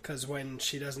 Because when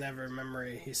she doesn't have her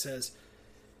memory, he says,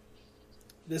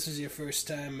 "This was your first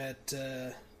time at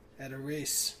a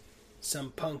race.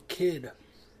 Some punk kid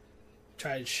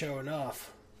tried showing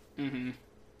off. Mm-hmm.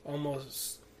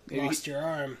 Almost lost your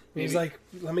arm." He's like,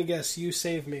 "Let me guess, you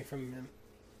saved me from him."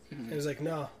 Mm-hmm. He was like,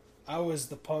 "No, I was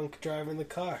the punk driving the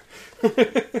car."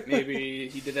 Maybe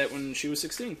he did that when she was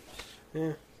 16.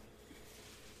 Yeah.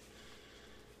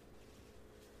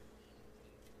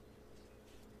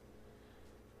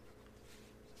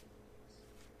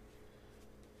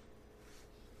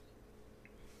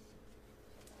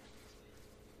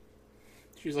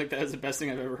 She was like, "That is the best thing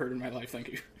I've ever heard in my life, thank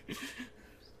you."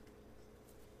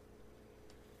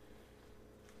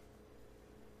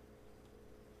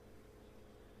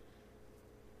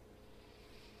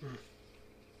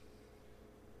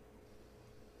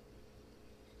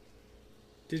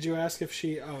 Did you ask if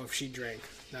she... Oh, if she drank,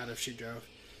 not if she drove.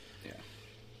 Yeah.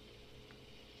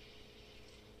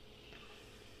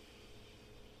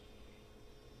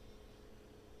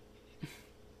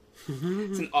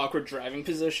 It's an awkward driving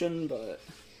position, but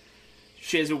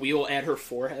she has a wheel at her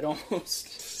forehead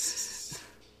almost.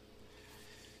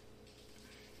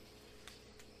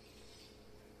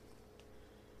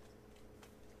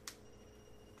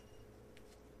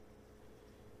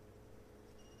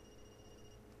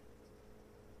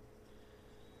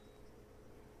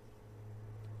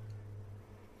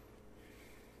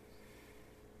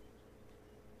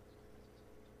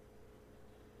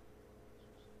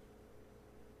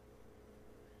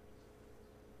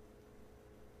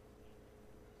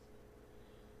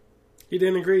 He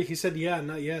didn't agree. He said yeah,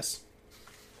 not yes.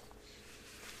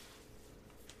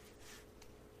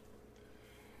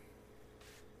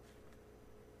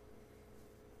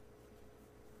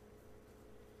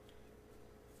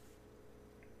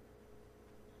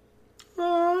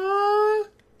 Aww.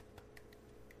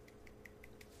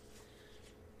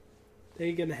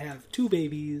 They're gonna have 2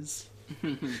 babies.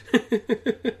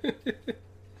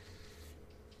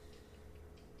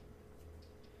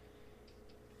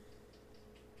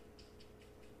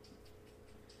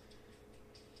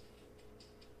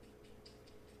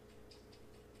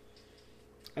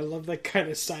 I love that kind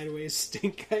of sideways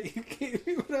stink eye you gave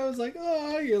me when I was like,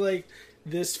 "Oh," you're like,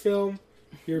 "This film,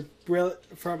 you're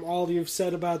from all you've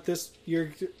said about this,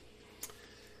 you're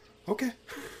okay."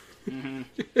 Mm-hmm.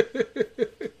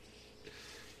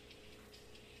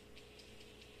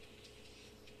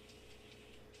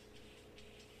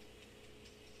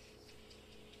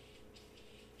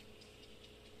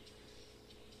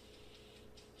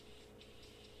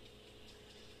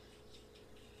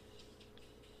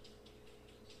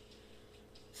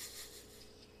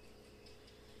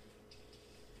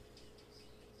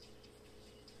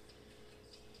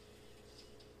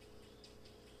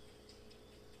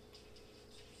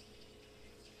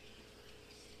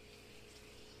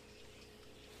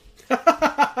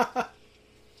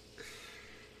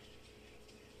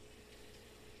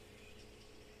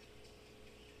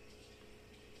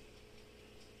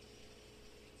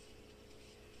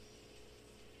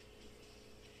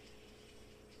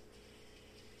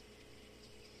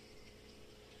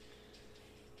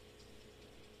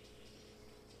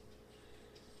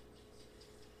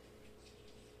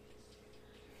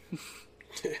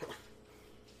 Damn.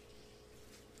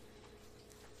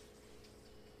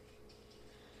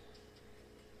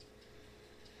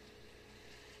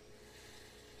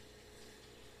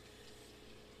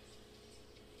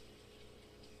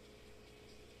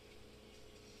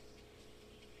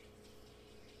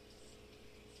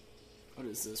 What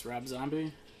is this, Rob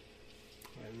Zombie?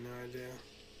 I have no idea.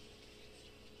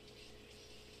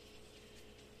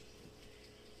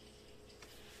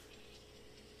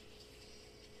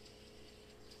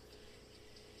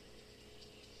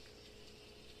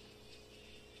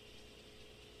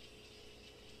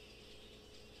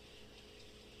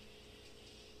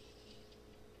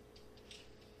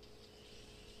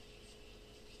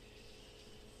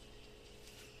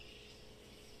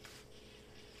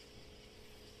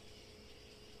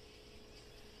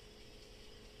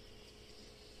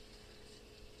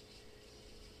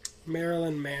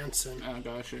 Marilyn Manson. Oh,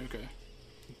 gotcha. Okay.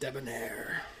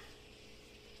 Debonair.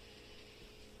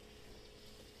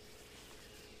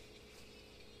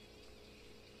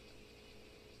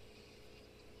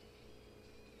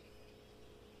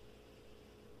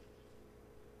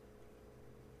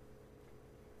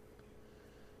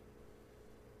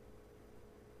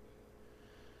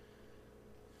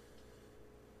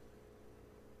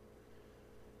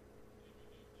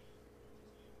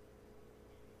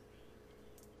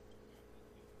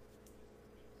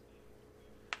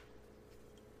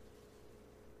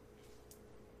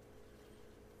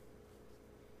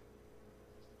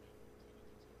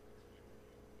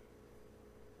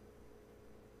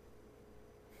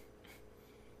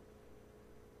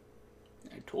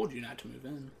 I told you not to move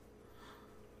in.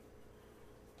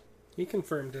 He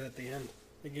confirmed it at the end.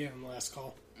 They gave him the last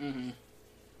call. Mm-hmm.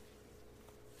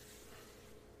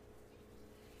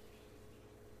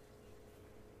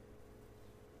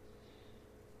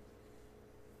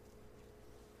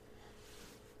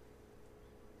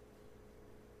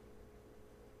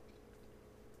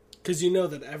 Because you know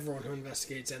that everyone who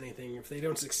investigates anything, if they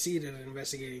don't succeed at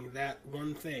investigating that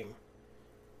one thing,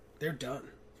 they're done.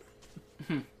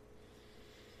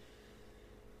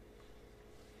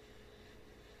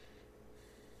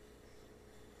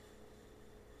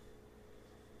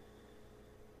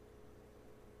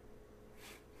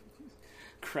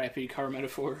 Crappy car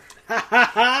metaphor.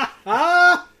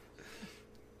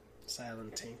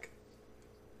 Silent Tink.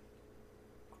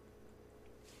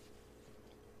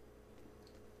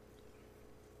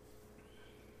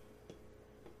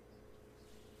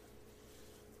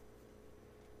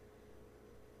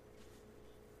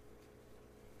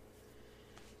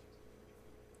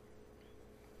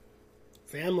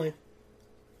 Family.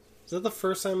 Is that the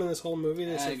first time in this whole movie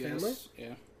they say family?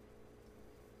 Yeah.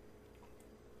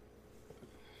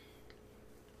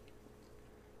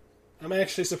 I'm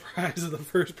actually surprised that the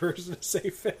first person to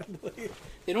say family.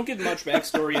 They don't give much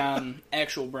backstory on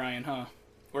actual Brian, huh?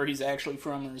 Where he's actually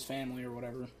from or his family or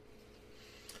whatever.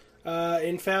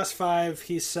 In Fast Five,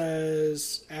 he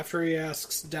says, after he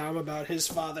asks Dom about his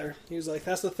father, he was like,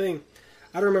 that's the thing.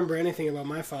 I don't remember anything about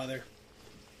my father.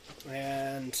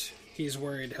 And he's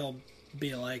worried he'll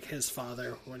be like his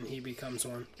father when he becomes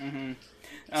one. Mm-hmm.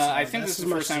 So I think this is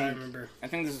the first time. I remember. I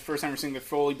think this is the first time we're seeing the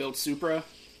fully built Supra.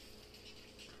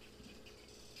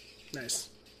 Nice.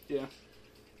 Yeah.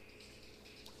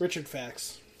 Richard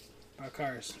facts about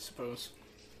cars. I suppose.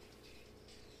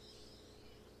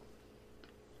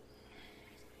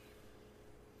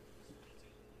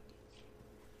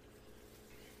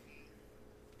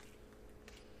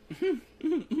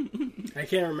 I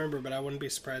can't remember, but I wouldn't be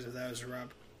surprised if that was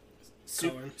Rob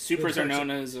Cohen. Supras are known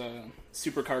as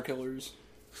supercar killers.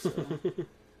 So.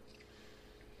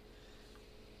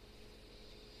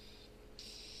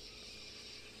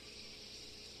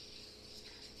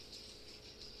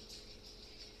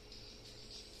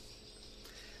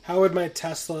 How would my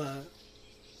Tesla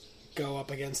go up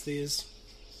against these?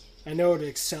 I know it would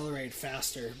accelerate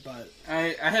faster, but...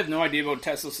 I have no idea about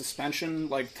Tesla's suspension.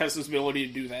 Like, Tesla's ability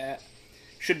to do that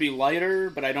should be lighter,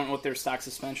 but I don't know what their stock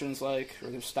suspension's like, or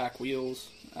their stock wheels.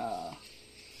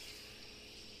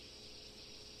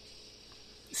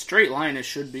 Straight line, it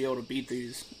should be able to beat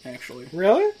these, actually.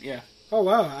 Really? Yeah. Oh,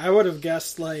 wow. I would have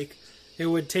guessed, like, it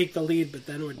would take the lead, but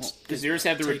then would... Well, does yours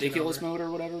have the ridiculous mode or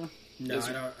whatever? No,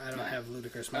 I don't have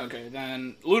ludicrous mode. Okay,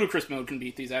 then ludicrous mode can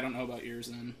beat these. I don't know about yours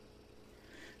then.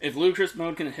 If ludicrous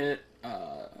mode can hit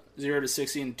 0 to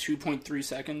 60 in 2.3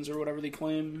 seconds or whatever they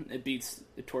claim,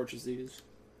 it torches these.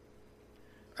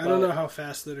 I don't know how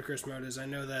fast ludicrous mode is. I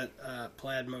know that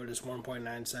plaid mode is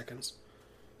 1.9 seconds.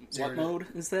 What mode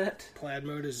is that? Plaid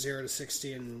mode is 0 to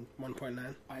 60 in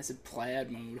 1.9. Why is it plaid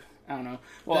mode? I don't know.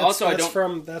 Well,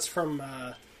 that's from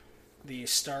the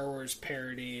Star Wars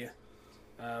parody.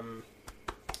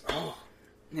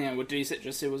 Yeah, what did he say?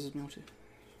 Just say was his motive?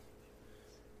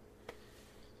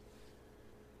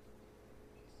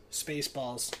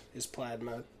 Spaceballs is plaid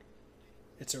mode.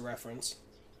 It's a reference.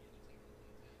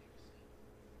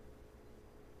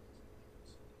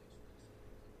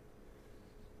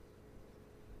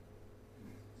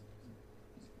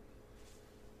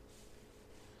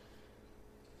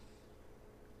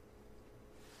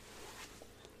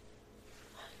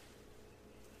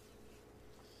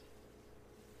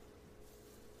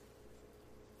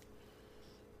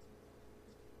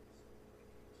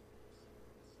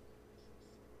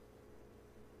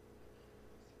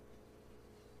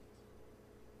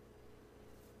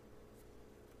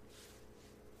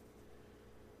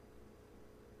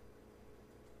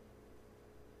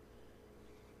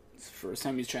 It's the first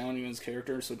time he's challenging his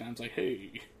character, so Dom's like,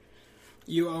 hey,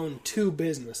 You own 2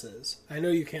 businesses. I know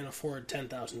you can't afford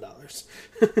 $10,000.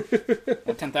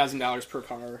 $10,000 per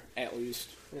car, at least.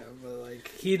 Yeah, but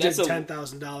like he did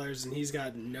 $10,000 and he's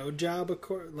got no job.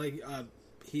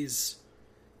 He's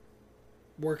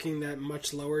working that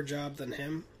much lower job than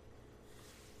him,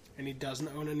 and he doesn't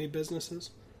own any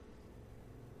businesses.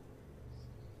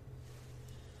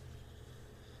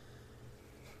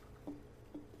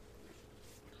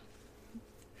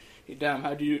 Hey, Dom,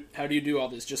 how do you do all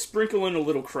this? Just sprinkle in a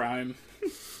little crime.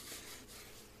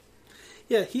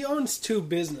 Yeah, he owns 2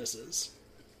 businesses.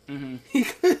 Mm-hmm. He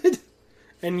could.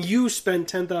 And you spend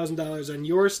 $10,000 on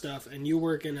your stuff, and you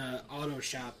work in an auto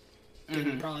shop,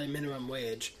 getting probably minimum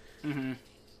wage. Mm-hmm.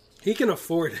 He can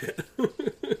afford it.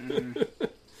 Mm-hmm.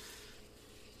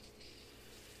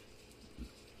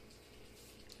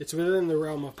 It's within the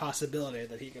realm of possibility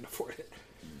that he can afford it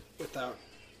without.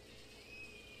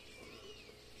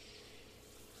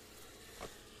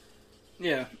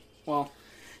 Yeah, well,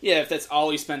 yeah, if that's all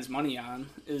he spends money on,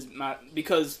 is not,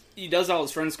 because he does all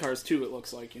his friends' cars too, it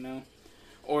looks like,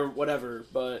 or whatever,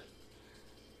 but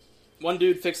one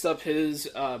dude fixed up his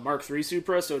Mark III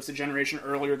Supra, so it's a generation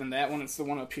earlier than that one, it's the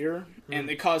one up here, and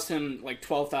it cost him like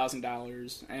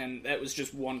 $12,000, and that was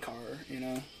just one car,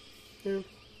 Yeah.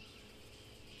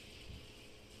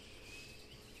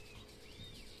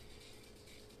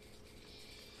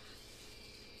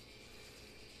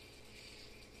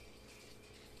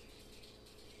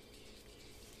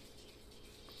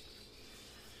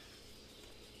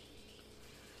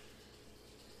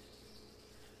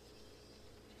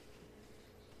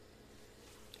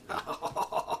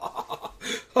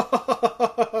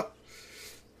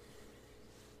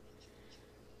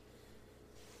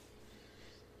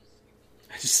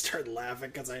 I just started laughing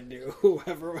because I knew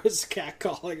whoever was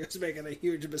catcalling was making a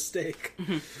huge mistake.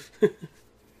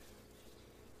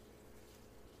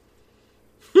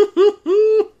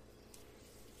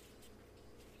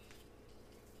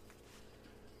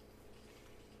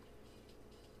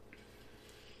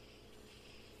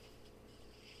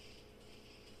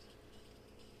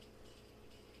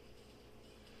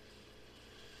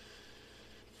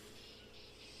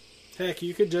 Heck,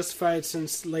 you could justify it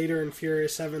since later in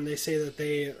Furious 7 they say that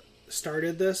they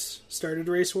started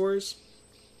Race Wars.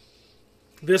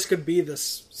 This could be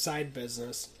this side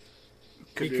business.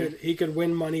 He could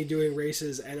win money doing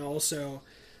races and also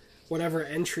whatever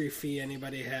entry fee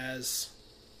anybody has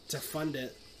to fund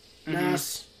it.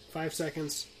 Nas, 5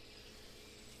 seconds.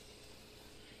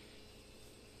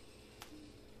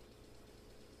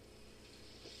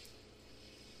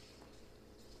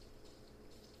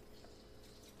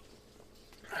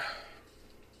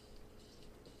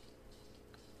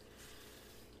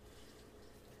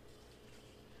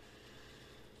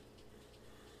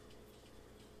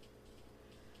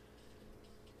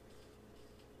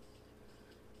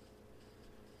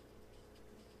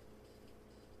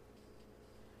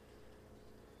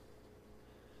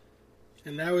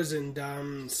 And that was in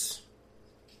Dom's.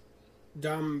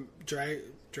 Dom drag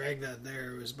that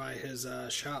there. It was by his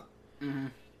shop. Mm-hmm.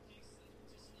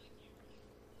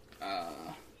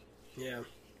 Yeah.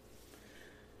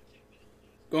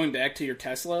 Going back to your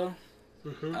Tesla,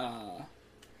 Mm-hmm.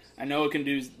 I know it can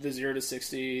do the 0 to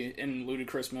 60 in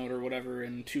ludicrous mode or whatever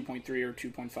in 2.3 or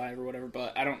 2.5 or whatever,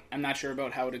 but I'm not sure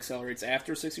about how it accelerates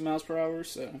after 60 miles per hour,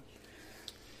 so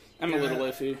I'm a little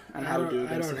iffy on how to do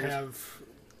it. I don't have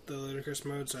the ludicrous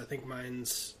mode, so I think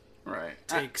mine's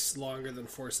takes longer than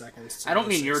 4 seconds. I don't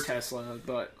mean your Tesla,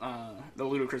 but the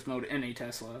ludicrous mode in a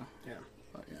Tesla. Yeah.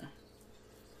 But yeah.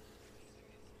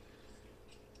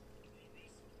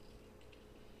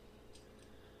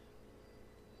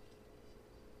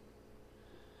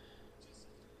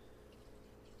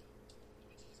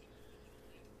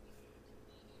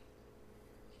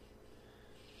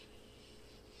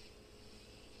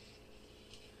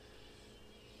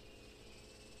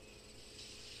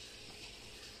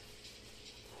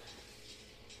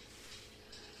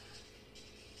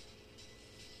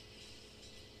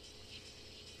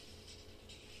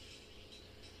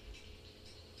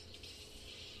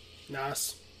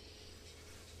 Nas.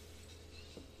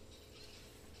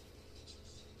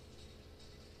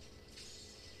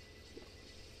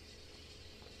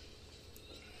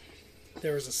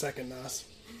 There was a second Nas.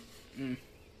 Mm.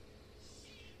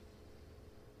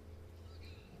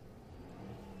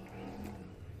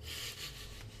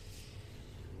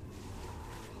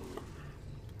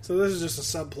 So this is just a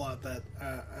subplot that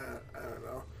I don't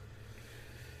know.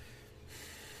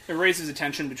 It raises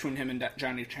attention between him and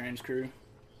Johnny Chan's crew.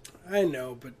 I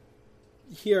know, but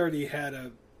he already had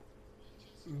a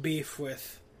beef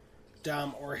with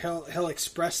Dom, or he'll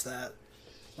express that,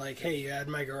 like, "Hey, you had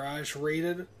my garage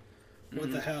raided.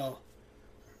 what the hell?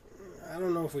 I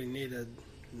don't know if we needed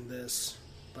this,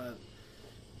 but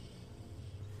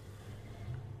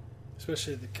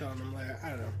especially the killing him later. I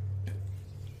don't know.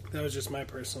 That was just my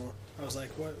personal. I was like,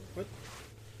 what?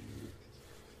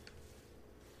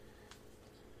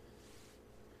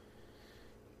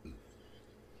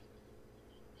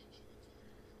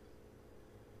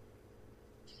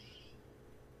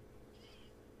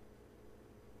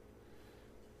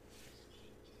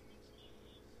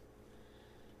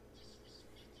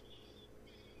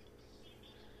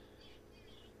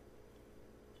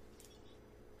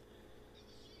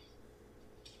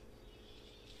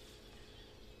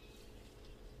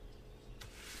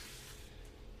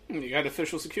 You got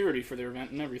official security for their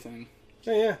event and everything.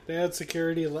 Yeah, they had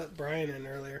security let Brian in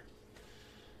earlier.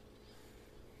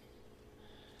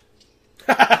 Just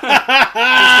for the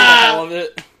hell of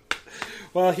it.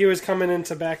 Well, he was coming in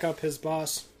to back up his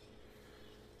boss.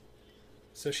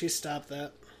 So she stopped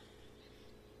that.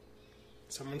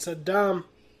 Someone said dumb.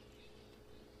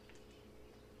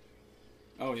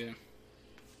 Oh, yeah.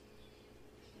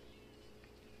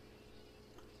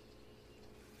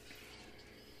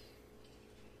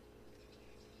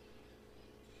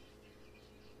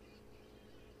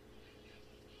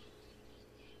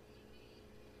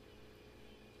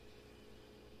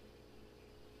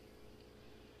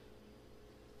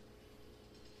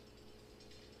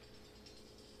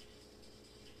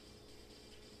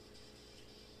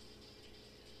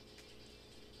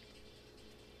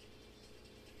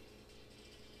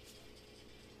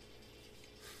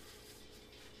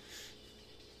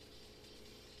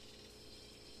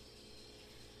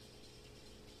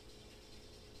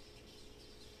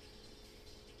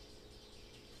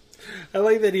 I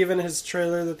like that even his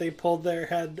trailer that they pulled there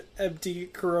had empty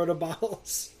Corona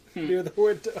bottles near the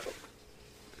window.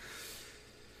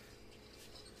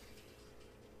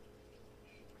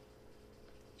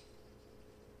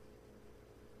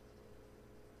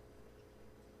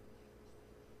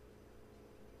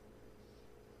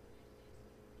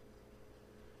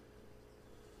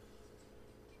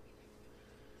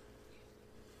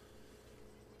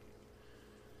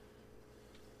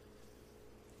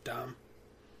 Dumb.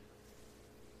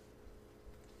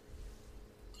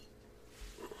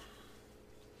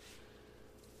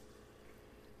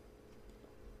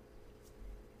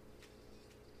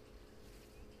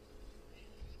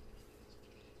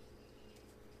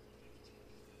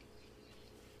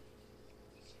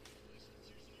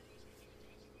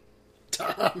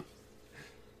 Dumb.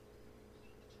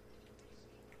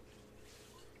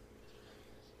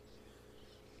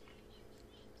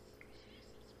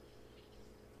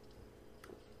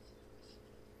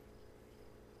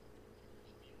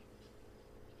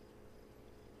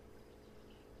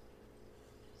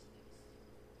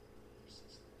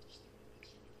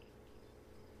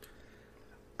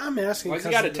 I'm asking. Why's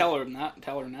he got to tell her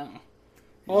now?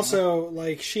 Also,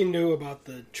 like, she knew about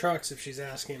the trucks if she's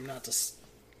asking him not to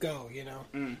go, you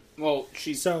know? Well,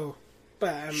 she's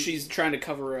trying to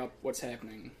cover up what's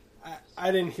happening.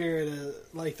 I didn't hear it.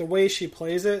 Like, the way she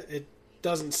plays it, it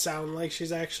doesn't sound like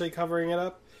she's actually covering it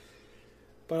up.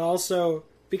 But also,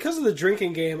 because of the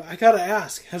drinking game, I gotta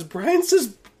ask, has Brian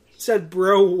said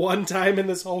bro one time in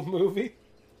this whole movie?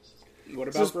 What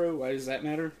about bro? Why does that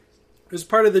matter? It was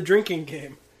part of the drinking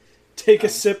game. Take a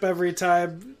sip every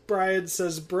time Brian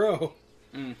says bro.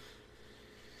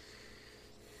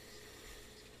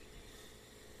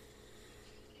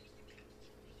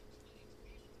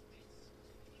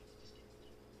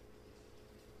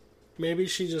 Maybe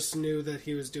she just knew that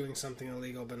he was doing something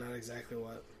illegal, but not exactly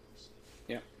what.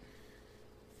 Yeah.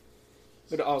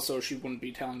 But also, she wouldn't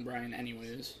be telling Brian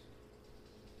anyways.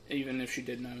 Even if she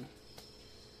did know.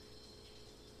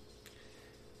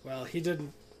 Well, he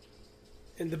didn't.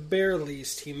 In the bare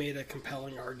least, he made a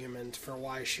compelling argument for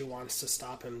why she wants to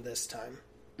stop him this time.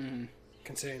 Mm-hmm.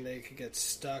 Considering they could get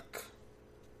stuck.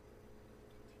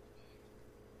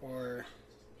 Or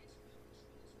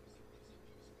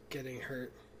getting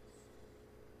hurt.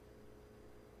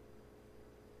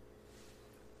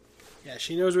 Yeah,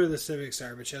 she knows where the Civics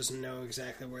are, but she doesn't know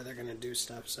exactly where they're going to do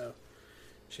stuff, so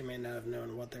she may not have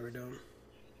known what they were doing.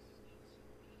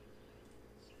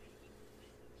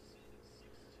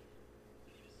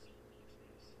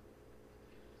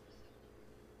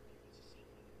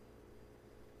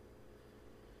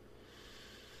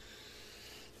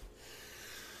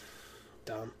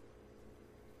 Dumb.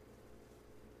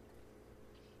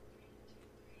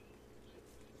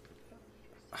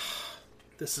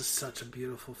 This is such a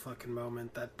beautiful fucking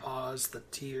moment. That pause, the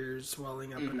tears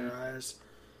welling up in her eyes.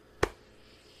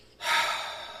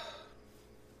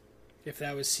 if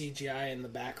that was CGI in the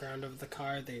background of the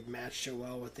car, they matched it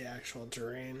well with the actual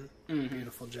terrain. Mm-hmm.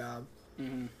 Beautiful job.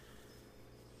 Mm-hmm.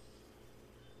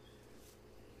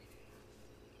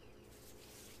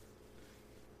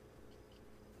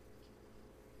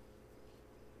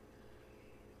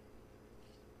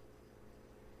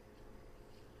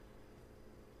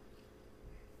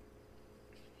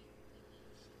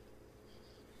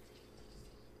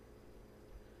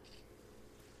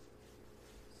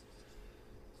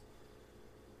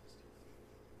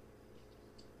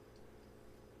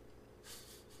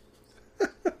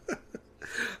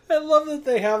 I love that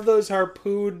they have those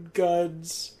harpoon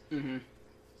guns Mm-hmm.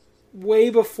 way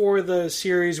before the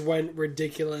series went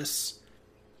ridiculous.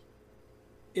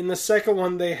 In the second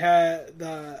one,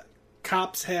 the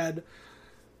cops had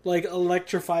like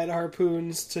electrified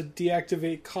harpoons to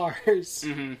deactivate cars.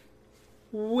 Mm-hmm.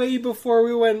 Way before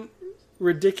we went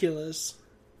ridiculous.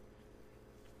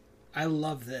 I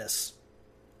love this.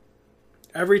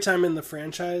 Every time in the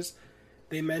franchise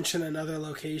they mention another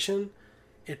location,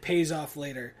 it pays off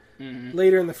later. Mm-hmm.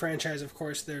 Later in the franchise, of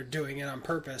course, they're doing it on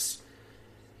purpose.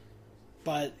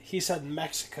 But he said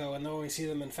Mexico, and then when we see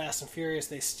them in Fast and Furious,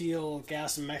 they steal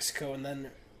gas in Mexico and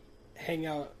then hang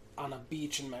out on a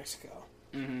beach in Mexico.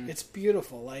 Mm-hmm. It's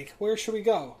beautiful. Like, where should we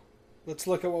go? Let's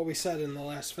look at what we said in the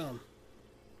last film.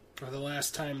 Or the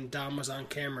last time Dom was on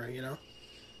camera, you know?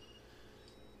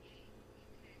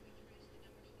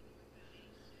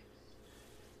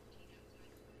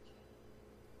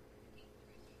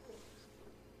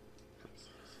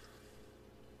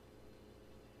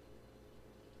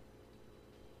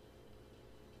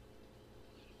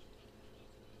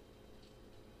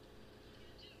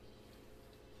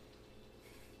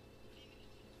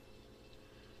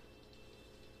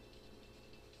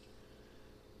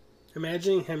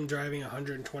 Imagining him driving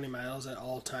 120 miles at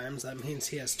all times, that means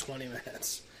he has 20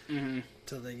 minutes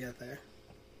till they get there.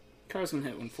 Cars can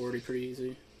hit 140 pretty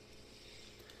easy.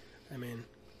 I mean,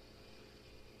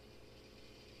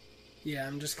 yeah,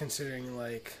 I'm just considering,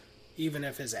 like, even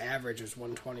if his average was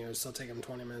 120, it would still take him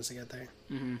 20 minutes to get there.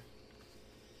 Mm-hmm.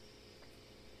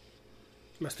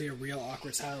 Must be a real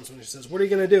awkward silence when he says, "What are you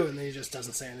going to do?" And then he just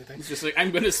doesn't say anything. It's just like, I'm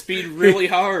going to speed really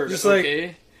hard. Just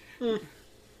okay?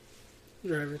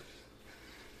 Driving.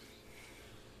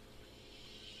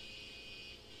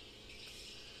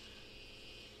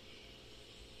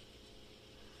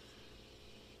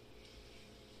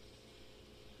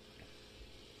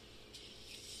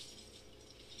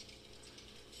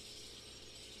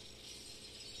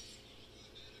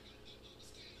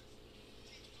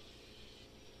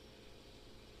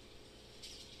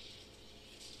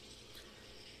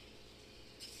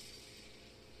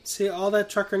 See, all that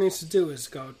trucker needs to do is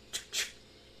go,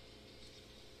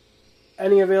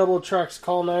 any available trucks,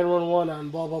 call 911 on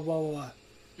blah, blah, blah, blah, blah.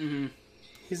 Mm-hmm.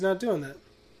 He's not doing that.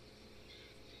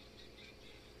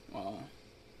 Well,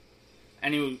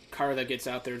 any car that gets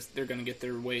out there, they're going to get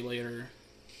there way later.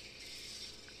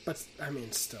 But, I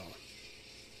mean, still.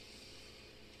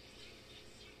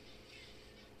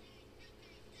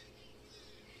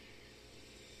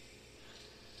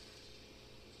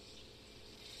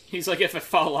 He's like, if I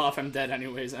fall off, I'm dead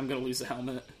anyways. I'm going to lose the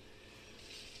helmet.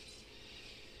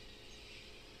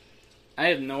 I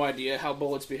have no idea how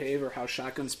bullets behave or how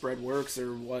shotgun spread works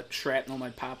or what shrapnel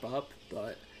might pop up,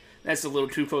 but that's a little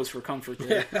too close for comfort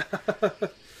there.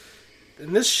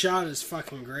 And this shot is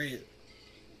fucking great.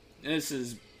 This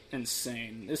is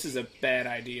insane. This is a bad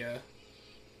idea.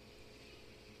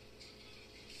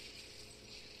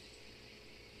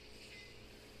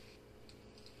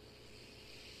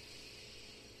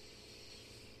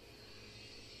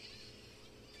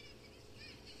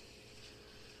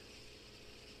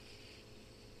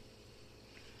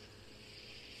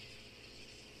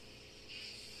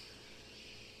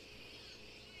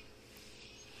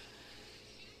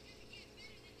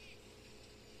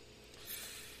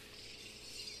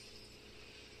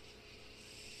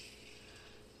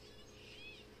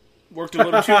 Worked a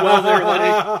little too well there,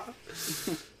 Letty.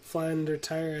 Flying under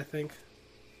tire, I think.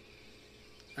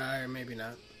 Or maybe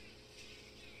not.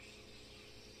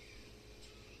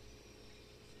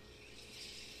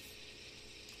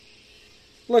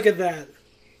 Look at that.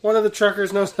 One of the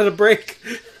truckers knows how to brake.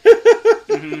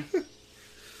 Mm-hmm.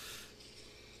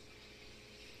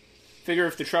 Figure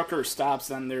if the trucker stops,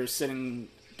 then they're sitting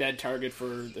dead target for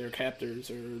their captors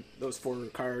or those 4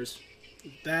 cars.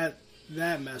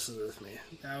 That messes with me.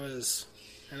 That was,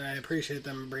 and I appreciate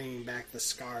them bringing back the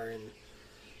Scar in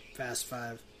Fast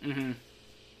 5. Mm-hmm.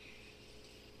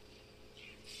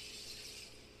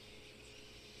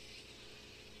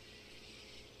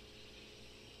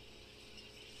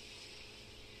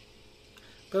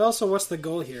 But also, what's the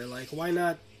goal here? Like, why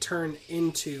not turn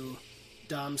into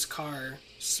Dom's car,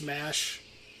 smash?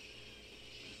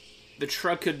 The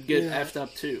truck could get effed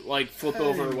up too, like flip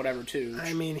over or whatever too.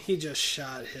 I mean, he just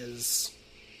shot his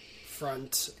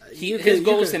front. His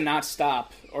goal is to not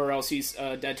stop, or else he's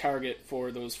a dead target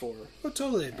for those four. Oh,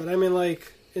 totally. But I mean,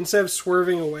 like, instead of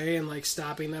swerving away and like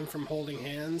stopping them from holding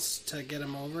hands to get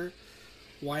him over,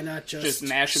 why not just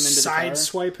mash him into the car?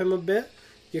 Sideswipe him a bit?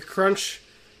 You crunch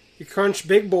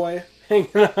Big Boy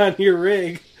hanging on your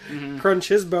rig, crunch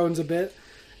his bones a bit,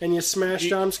 and you smash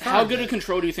Dom's car. How good a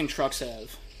control do you think trucks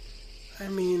have? I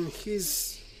mean,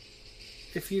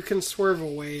 if you can swerve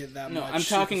away that much. No, I'm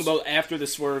talking about after the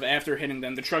swerve, after hitting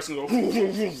them, the truck's gonna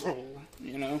go,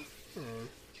 you know?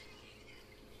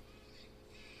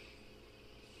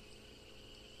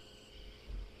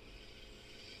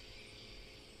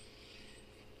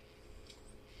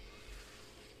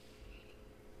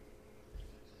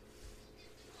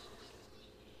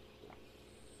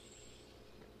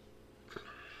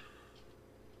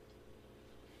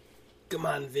 Come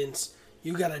on, Vince.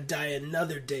 You gotta die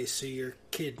another day so your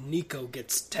kid Nico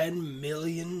gets $10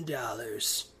 million. Have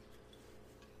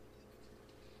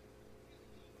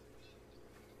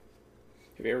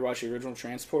you ever watched the original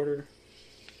Transporter?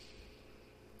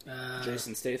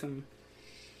 Jason Statham?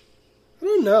 I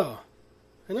don't know.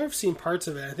 I know I've seen parts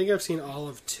of it. I think I've seen all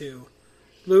of 2.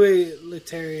 Louis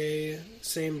Leterrier,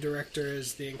 same director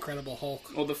as The Incredible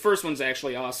Hulk. Well, the first one's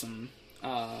actually awesome.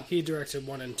 He directed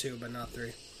 1 and 2, but not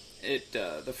 3.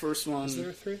 The first one... Is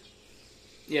there a 3?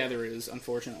 Yeah, there is,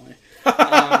 unfortunately.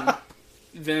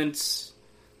 Vince,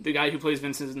 the guy who plays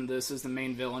Vince in this, is the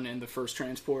main villain in the first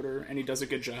Transporter, and he does a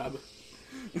good job.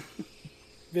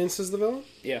 Vince is the villain?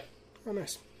 Yeah. Oh,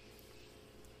 nice.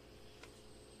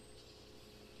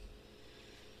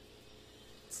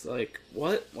 It's like,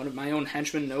 what? One of my own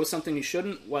henchmen knows something he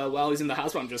shouldn't? Well, while he's in the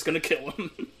hospital, I'm just gonna kill him.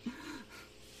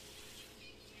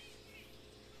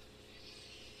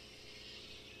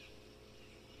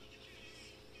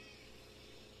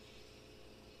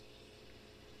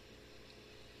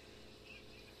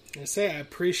 I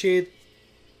appreciate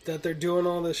that they're doing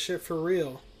all this shit for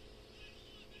real.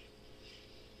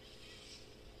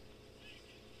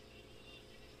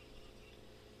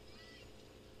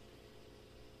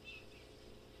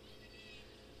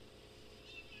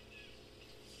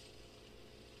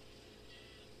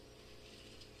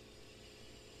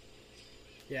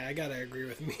 Yeah, I gotta agree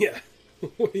with Mia.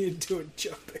 What are you doing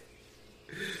jumping?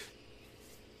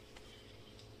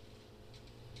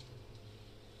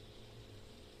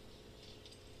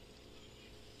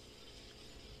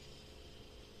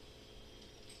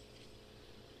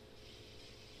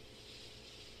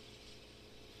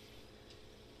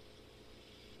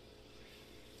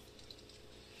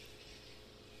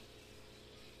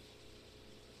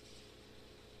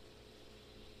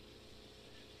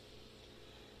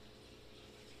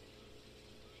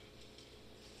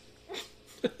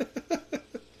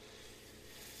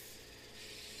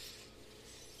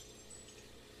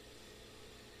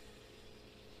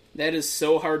 That is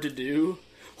so hard to do.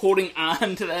 Holding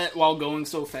on to that while going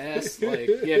so fast. Like,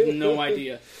 you have no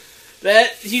idea.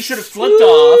 That, he should have flipped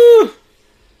off.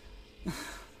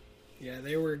 Yeah,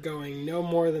 they were going no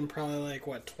more than probably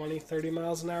like, 20, 30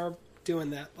 miles an hour doing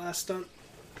that last stunt.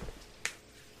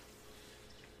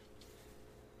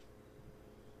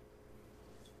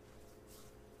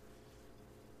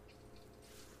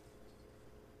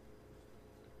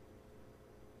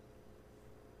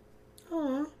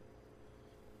 Aww.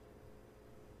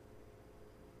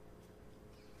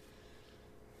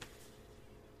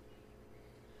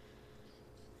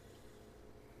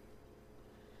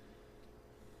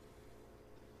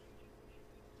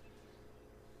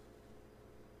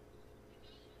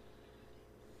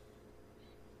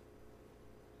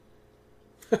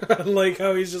 Like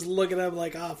how he's just looking at him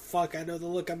like, oh fuck, I know the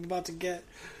look I'm about to get.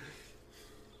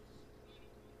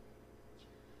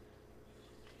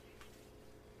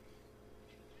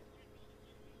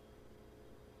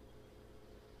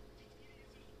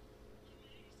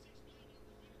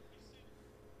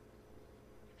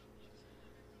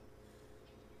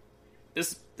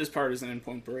 This part is an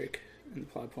endpoint break in the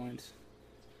plot points.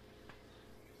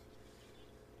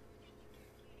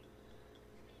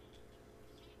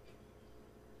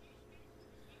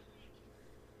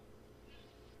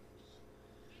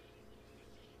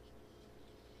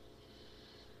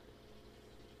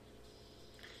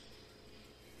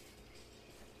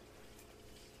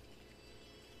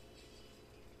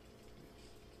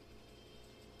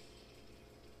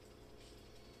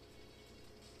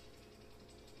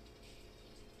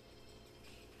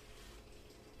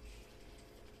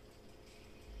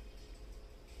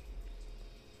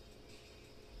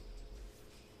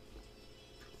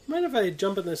 Mind if I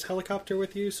jump in this helicopter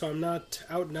with you so I'm not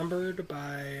outnumbered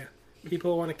by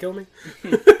people who want to kill me?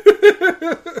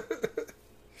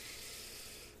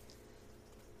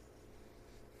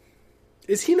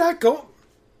 Is he not going?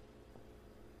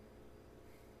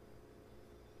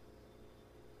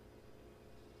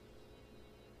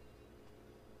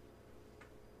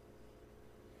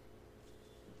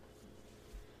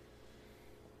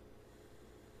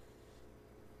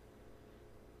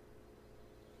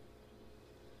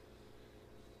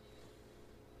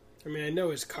 I mean, I know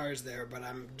his car's there, but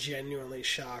I'm genuinely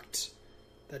shocked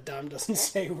that Dom doesn't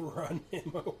say run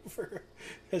him over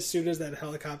as soon as that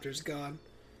helicopter's gone.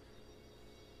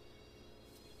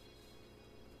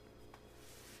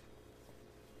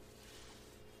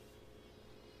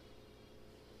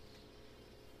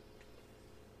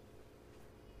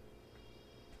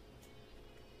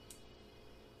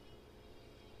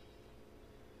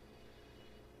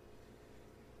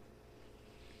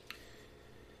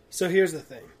 So here's the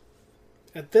thing.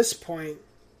 At this point,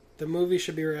 the movie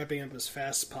should be wrapping up as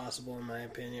fast as possible, in my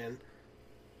opinion.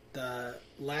 The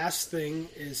last thing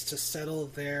is to settle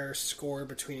their score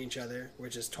between each other,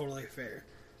 which is totally fair.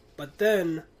 But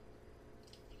then,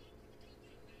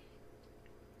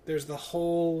 there's the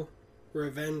whole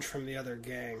revenge from the other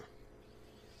gang.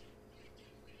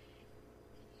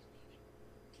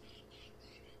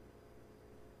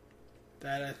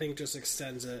 That, I think, just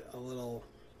extends it a little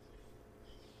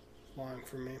long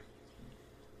for me.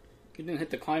 You didn't hit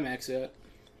the climax yet.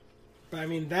 But I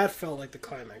mean, that felt like the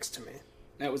climax to me.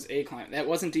 That was a climax. That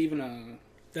wasn't even a...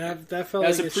 That felt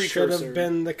like it should have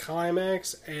been the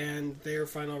climax, and their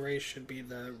final race should be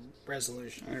the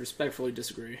resolution. I respectfully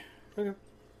disagree. Okay.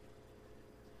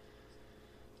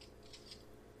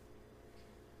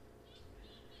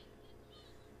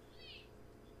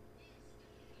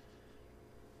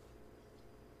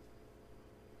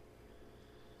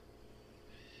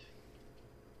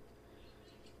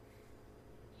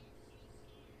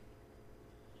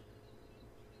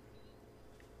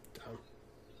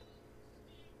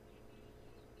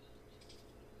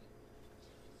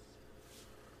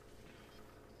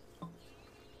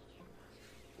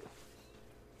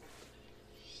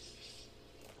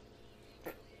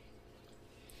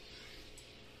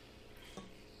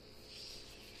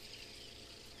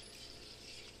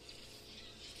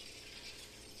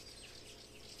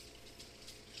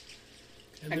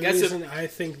 And the reason I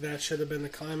think that should have been the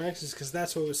climax is because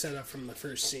that's what was set up from the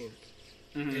first scene.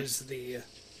 Mm-hmm. Is the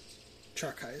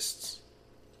truck heists.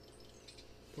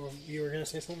 Well, you were going to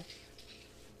say something?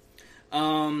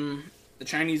 The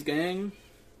Chinese gang,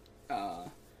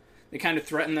 they kind of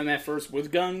threatened them at first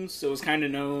with guns, so it was kind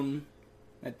of known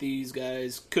that these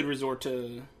guys could resort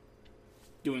to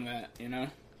doing that, you know?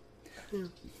 Yeah.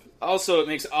 Also, it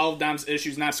makes all of Dom's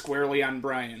issues not squarely on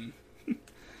Brian.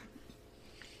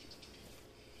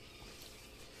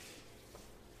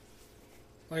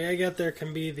 Like, I get there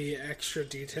can be the extra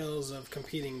details of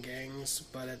competing gangs,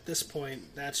 but at this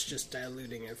point, that's just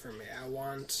diluting it for me. I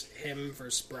want him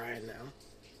versus Brian now.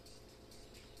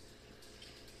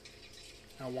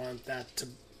 I want that to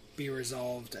be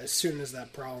resolved as soon as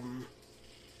that problem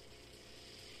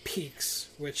peaks,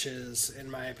 which is,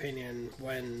 in my opinion,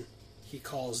 when he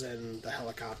calls in the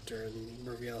helicopter and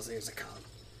reveals he's a cop.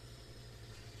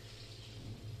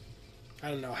 I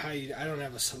don't know I don't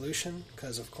have a solution,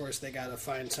 because of course they gotta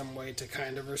find some way to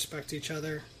kind of respect each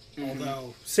other. Mm-hmm.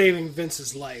 Although, saving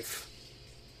Vince's life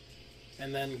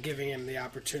and then giving him the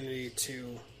opportunity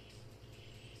to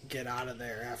get out of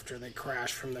there after they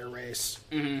crash from their race,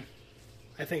 mm-hmm.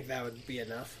 I think that would be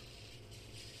enough.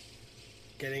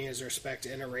 Getting his respect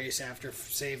in a race after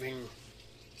saving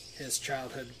his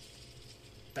childhood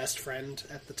best friend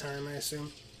at the time, I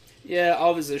assume. Yeah,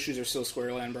 all of his issues are still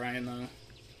squarely on Brian, though.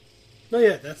 No,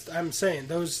 yeah, I'm saying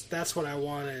that's what I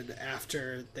wanted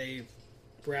after they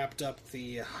wrapped up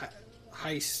the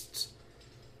heist,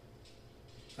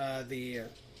 the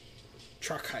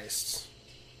truck heists.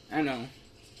 I know.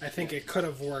 I think it could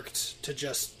have worked to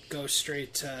just go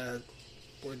straight to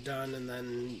we're done and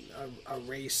then a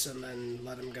race and then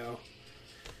let him go.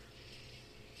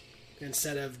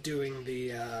 Instead of doing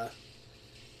the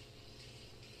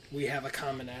we have a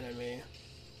common enemy.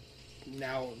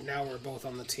 Now we're both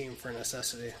on the team for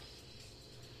necessity.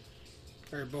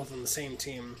 Or both on the same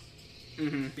team,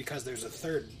 mm-hmm. because there's a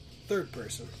third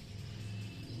person.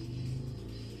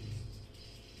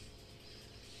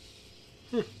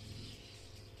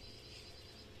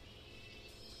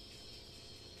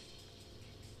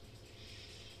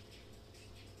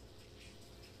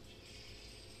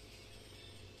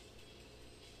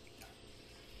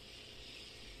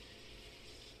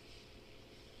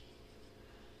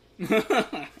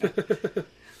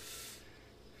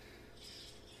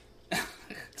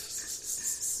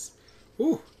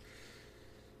 Ooh.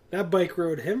 That bike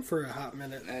rode him for a hot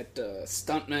minute. That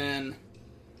stuntman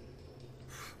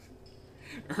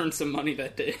earned some money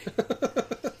that day.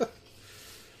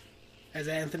 As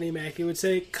Anthony Mackie would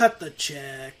say, cut the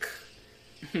check.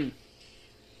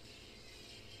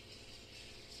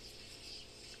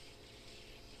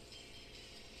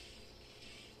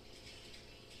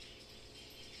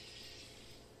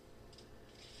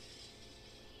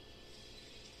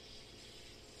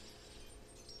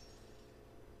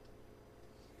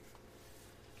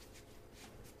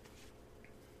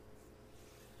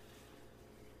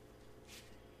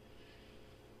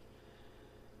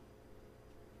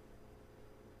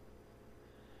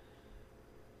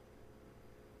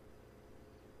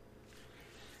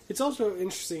 It's also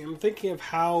interesting. I'm thinking of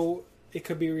how it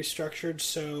could be restructured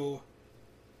so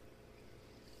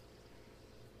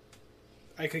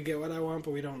I could get what I want,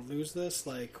 but we don't lose this.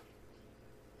 Like,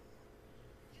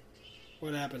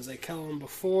 what happens? They kill him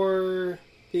before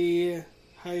the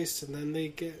heist, and then they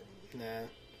get... Nah.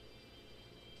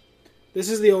 This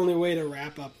is the only way to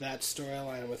wrap up that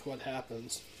storyline with what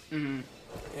happens. Mm-hmm.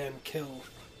 And kill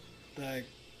the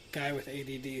guy with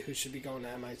ADD who should be going to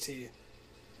MIT.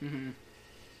 Mm-hmm.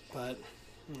 But,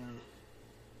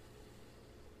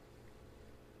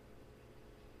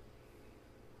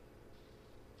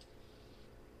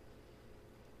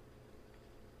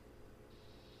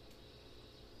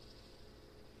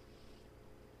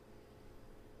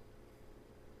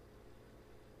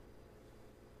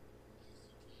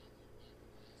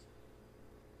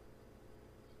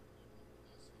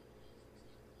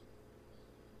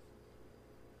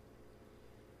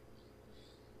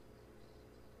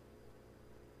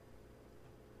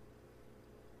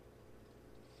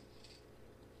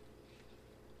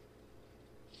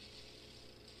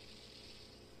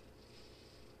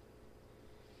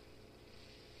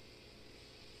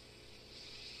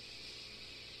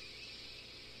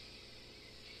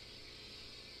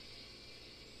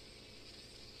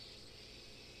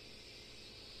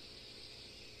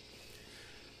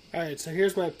 Alright, so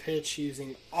here's my pitch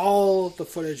using all the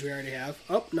footage we already have.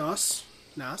 Oh, Nos.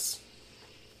 5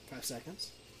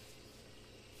 seconds.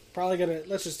 Probably gonna...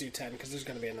 Let's just do 10, because there's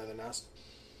gonna be another Nos.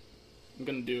 I'm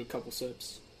gonna do a couple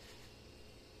sips.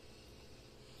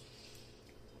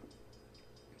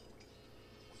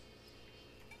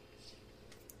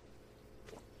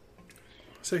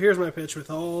 So here's my pitch with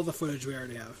all the footage we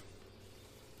already have.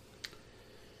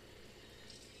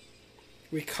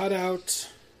 We cut out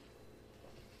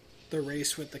the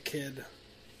race with the kid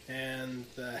and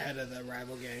the head of the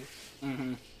rival gang.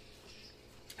 Mm-hmm.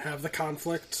 Have the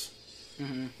conflict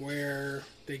where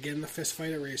they get in the fist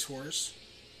fight at Race Wars.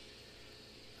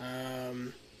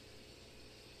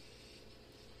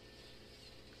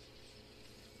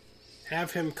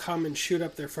 Have him come and shoot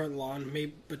up their front lawn,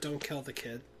 but don't kill the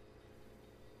kid.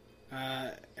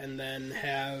 And then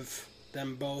have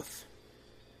them both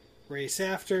race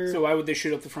after. So why would they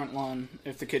shoot up the front lawn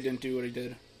if the kid didn't do what he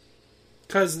did?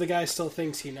 Because the guy still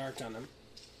thinks he narked on him.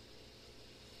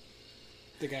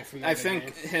 The guy from the I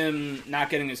think him not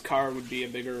getting his car would be a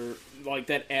bigger... Like,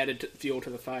 that added fuel to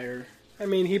the fire. I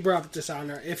mean, he brought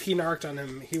dishonor. If he narked on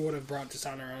him, he would have brought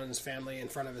dishonor on his family in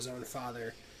front of his own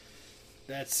father.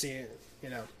 That's,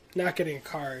 not getting a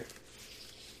car,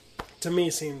 to me,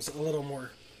 seems a little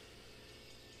more...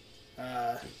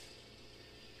 a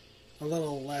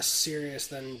little less serious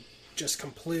than just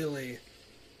completely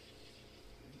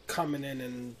coming in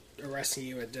and arresting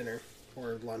you at dinner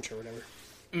or lunch or whatever.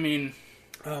 I mean,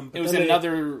 but it was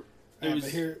another... But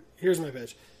here's my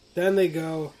pitch. Then they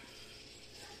go...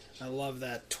 I love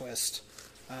that twist.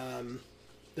 Then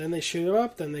they shoot him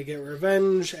up, then they get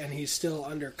revenge, and he's still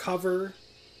undercover.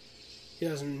 He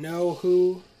doesn't know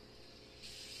who,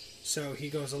 so he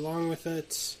goes along with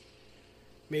it.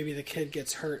 Maybe the kid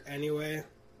gets hurt anyway,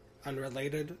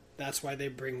 unrelated. That's why they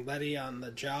bring Letty on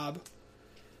the job.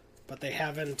 But they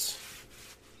haven't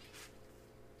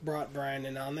brought Brian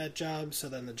in on that job, so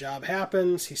then the job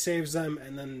happens, he saves them,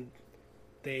 and then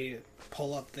they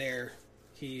pull up there.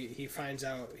 He finds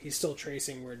out he's still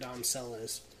tracing where Dom's cell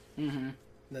is. Mm-hmm.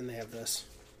 Then they have this.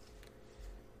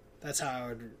 That's how I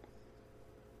would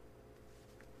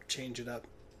change it up.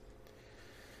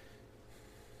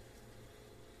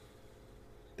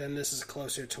 Then this is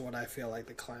closer to what I feel like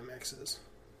the climax is.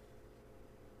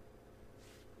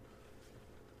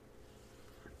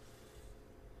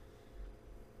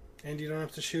 And you don't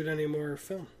have to shoot any more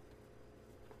film.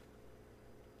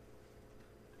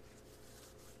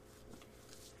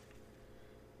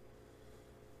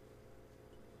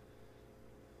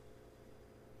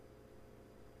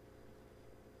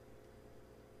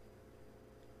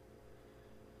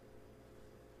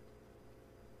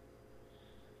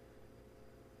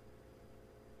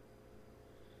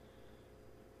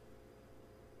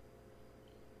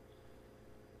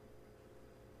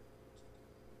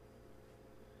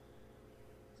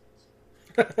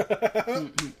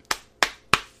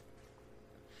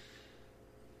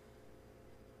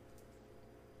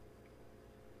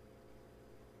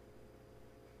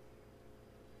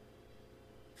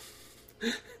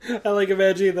 I like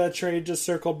imagining that train just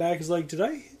circled back. He's like, did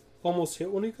I almost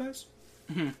hit one of you guys?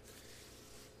 Mm-hmm.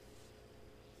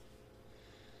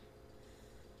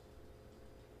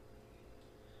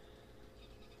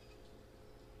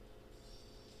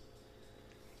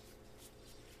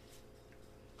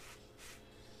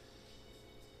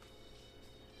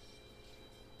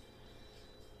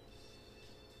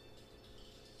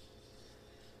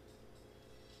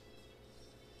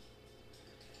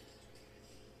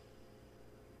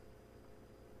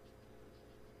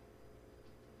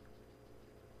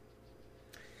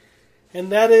 And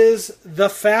that is The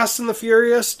Fast and the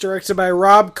Furious, directed by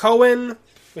Rob Cohen,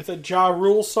 with a Ja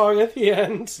Rule song at the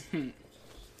end.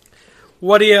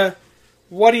 What do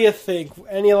you think?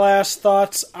 Any last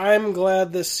thoughts? I'm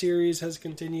glad this series has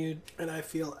continued, and I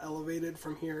feel elevated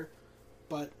from here.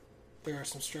 But there are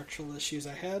some structural issues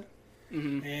I had,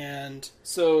 and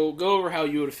So go over how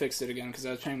you would have fixed it again, because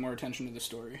I was paying more attention to the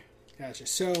story. gotcha.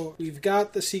 So we've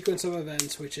got the sequence of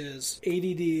events, which is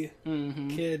ADD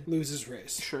kid loses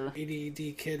race. Sure.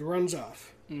 ADD kid runs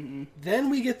off. Then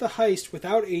we get the heist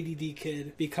without ADD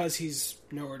kid because he's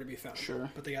nowhere to be found. Sure.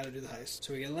 But they got to do the heist.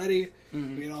 So we get Letty,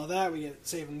 we get all that, we get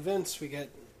saving Vince, we get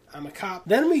I'm a cop.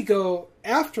 Then we go,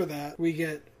 after that, we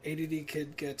get ADD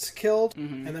kid gets killed,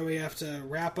 and then we have to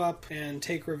wrap up and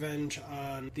take revenge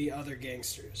on the other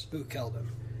gangsters who killed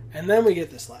him. And then we get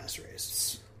this last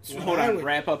race. So hold on,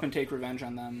 wrap up and take revenge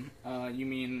on them. You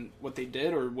mean what they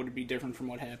did, or would it be different from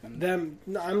what happened?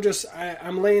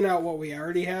 I'm laying out what we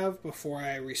already have before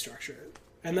I restructure it.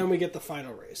 And then we get the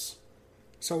final race.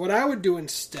 So what I would do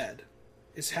instead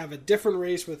is have a different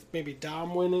race with maybe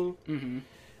Dom winning,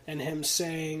 and him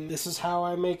saying, this is how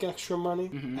I make extra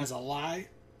money, as a lie.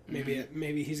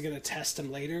 Maybe he's going to test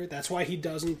him later. That's why he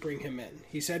doesn't bring him in.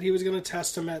 He said he was going to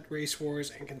test him at Race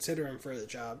Wars and consider him for the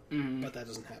job, but that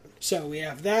doesn't happen. So we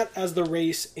have that as the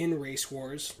race in Race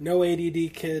Wars. No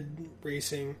ADD kid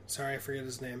racing. Sorry, I forget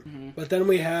his name. But then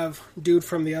we have dude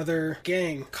from the other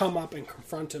gang come up and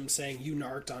confront him saying, you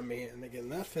narked on me, and they get in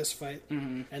that fist fight.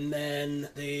 And then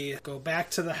they go back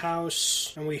to the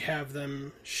house, and we have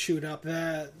them shoot up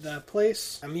that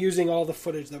place. I'm using all the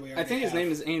footage that we already I think his have.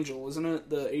 name is Angel, isn't it?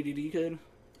 The ADD kid?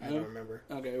 I don't remember.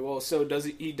 Okay, well, so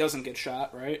he doesn't get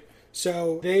shot, right?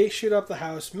 So they shoot up the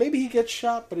house. Maybe he gets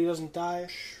shot, but he doesn't die.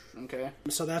 Okay.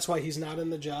 So that's why he's not in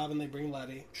the job, and they bring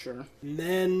Letty. Sure. And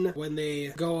then when they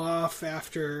go off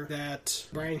after that,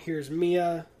 Brian hears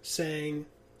Mia saying,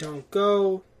 don't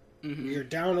go. You're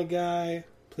down a guy.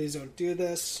 Please don't do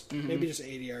this. Maybe just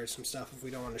ADR some stuff if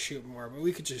we don't want to shoot more, but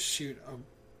we could just shoot a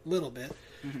little bit.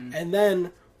 And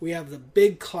then we have the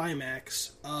big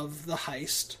climax of the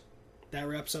heist. That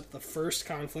wraps up the first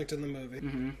conflict in the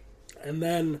movie. And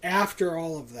then after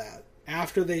all of that,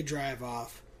 after they drive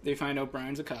off, they find out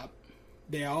Brian's a cop.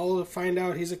 They all find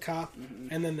out he's a cop.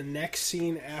 And then the next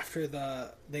scene after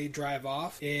they drive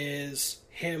off is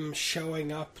him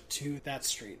showing up to that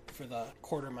street for the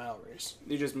quarter-mile race.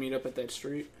 They just meet up at that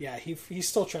street? Yeah, he's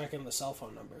still tracking the cell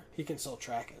phone number. He can still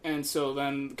track it. And so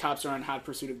then the cops are in hot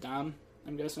pursuit of Dom,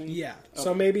 I'm guessing? Yeah. Okay.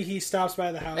 So maybe he stops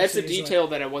by the house. That's a and he's detail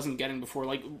that I wasn't getting before.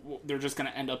 Like, they're just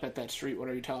going to end up at that street. What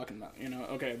are you talking about? You know?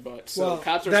 Okay, but... So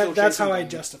cops are still that's how Dom. I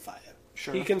justify it.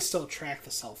 Sure. He can still track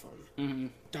the cell phone.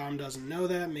 Dom doesn't know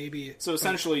that, maybe. So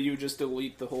essentially you just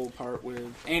delete the whole part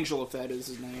with Angel, if that is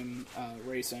his name,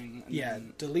 racing. And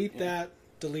then, delete that.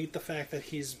 Delete the fact that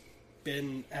he's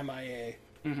been MIA.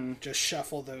 Just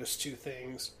shuffle those two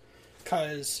things.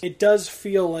 Because it does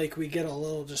feel like we get a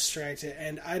little distracted,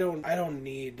 and I don't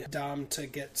need Dom to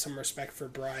get some respect for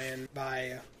Brian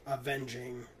by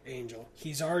avenging Angel.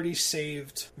 He's already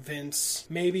saved Vince.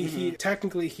 Maybe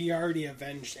he already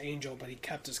avenged Angel, but he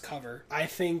kept his cover. I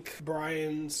think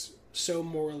Brian's so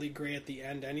morally gray at the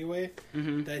end anyway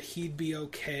that he'd be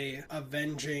okay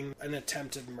avenging an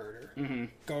attempted murder.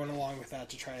 Going along with that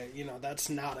to try, that's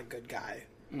not a good guy.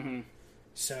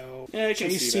 So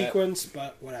chase sequence,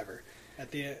 but whatever.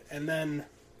 And then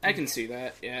I can see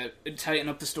that. Yeah, it'd tighten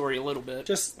up the story a little bit.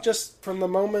 Just from the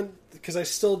moment, because I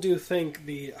still do think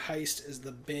the heist is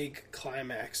the big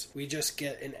climax. We just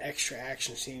get an extra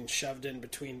action scene shoved in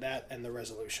between that and the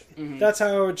resolution. That's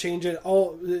how I would change it.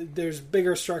 There's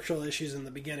bigger structural issues in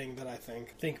the beginning that I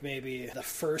think maybe the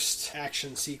first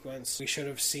action sequence we should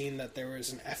have seen that there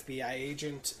was an FBI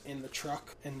agent in the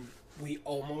truck and we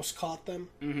almost caught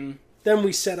them. Then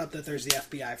we set up that there's the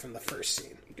FBI from the first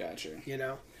scene. Gotcha.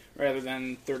 Rather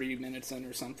than 30 minutes in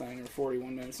or something, or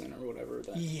 41 minutes in or whatever.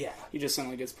 He just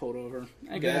suddenly gets pulled over.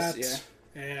 I guess, yeah.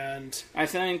 And I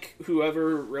think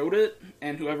whoever wrote it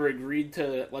and whoever agreed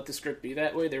to let the script be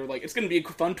that way, they were like, it's going to be a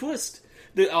fun twist.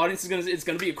 The audience it's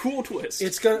going to be a cool twist.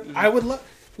 it's gonna. I would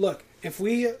look if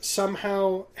we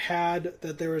somehow had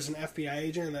that there was an FBI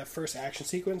agent in that first action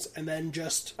sequence, and then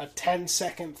just a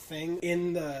 10-second thing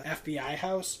in the FBI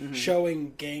house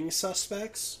showing gang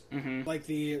suspects, like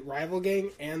the rival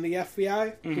gang and the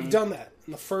FBI. We've done that.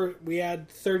 In the first, we had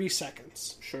 30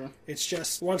 seconds. Sure. It's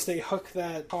just once they hook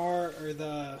that car or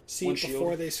the seat Windshield.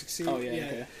 before they succeed. Oh, yeah,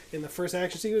 okay. In the first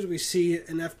action sequence, we see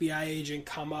an FBI agent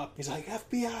come up. He's like,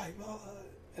 FBI, blah, blah.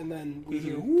 And then we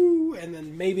hear woo, and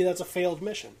then maybe that's a failed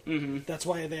mission. That's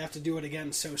why they have to do it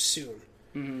again so soon.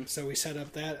 So we set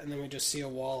up that, and then we just see a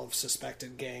wall of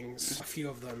suspected gangs. A few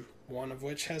of them, one of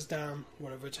which has Dom,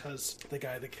 one of which has the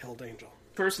guy that killed Angel.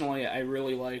 Personally, I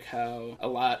really like how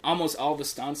almost all the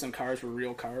stunts and cars were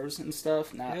real cars and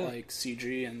stuff, not like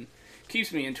CG, and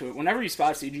keeps me into it. Whenever you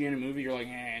spot CG in a movie, you're like,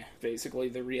 basically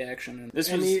the reaction. And this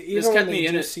kept me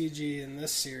in it. CG in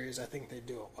this series, I think they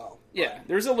do it well. Yeah,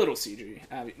 there's a little CG,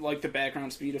 like the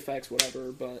background speed effects,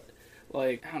 whatever. But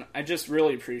like, I don't know, I just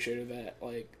really appreciated that.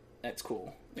 Like, that's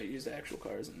cool. They used actual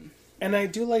cars And I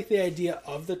do like the idea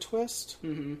of the twist,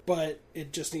 but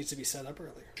it just needs to be set up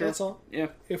earlier. Sure. That's all. Yeah.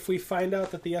 If we find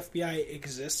out that the FBI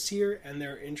exists here and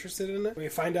they're interested in it, we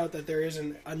find out that there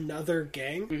isn't another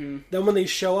gang, then when they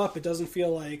show up, it doesn't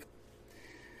feel like,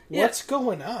 what's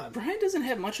going on? Brian doesn't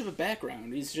have much of a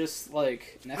background. He's just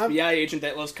like an FBI agent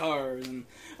that loves cars, and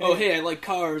hey, I like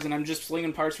cars, and I'm just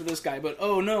slinging parts for this guy. But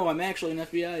oh no, I'm actually an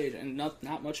FBI agent, and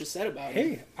not much is said about him.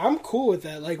 Hey, I'm cool with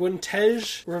that. Like when Tej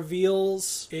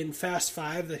reveals in Fast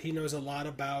 5 that he knows a lot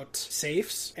about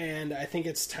safes, and I think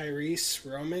it's Tyrese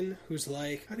Roman who's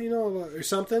like, how do you know about, or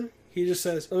something? He just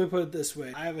says, let me put it this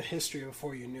way, I have a history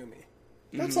before you knew me.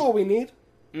 That's all we need.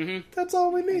 That's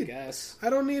all we need. I guess. I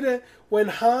don't need it. When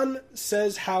Han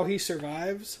says how he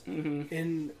survives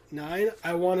in 9,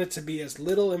 I want it to be as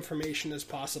little information as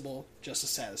possible just to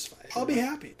satisfy it. I'll be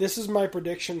happy. This is my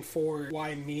prediction for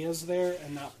why Mia's there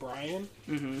and not Brian.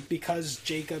 Because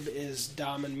Jacob is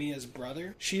Dom and Mia's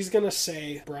brother. She's going to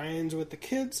say Brian's with the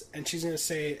kids, and she's going to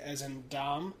say, as in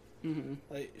Dom,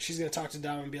 like she's going to talk to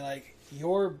Dom and be like,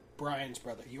 you're Brian's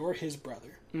brother. You're his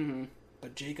brother.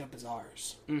 But Jacob is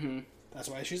ours. That's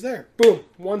why she's there. Boom.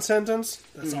 One sentence.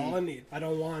 That's all I need. I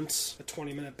don't want a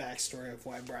 20-minute backstory of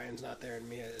why Brian's not there and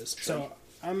Mia is. So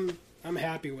I'm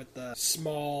happy with the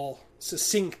small,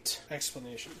 succinct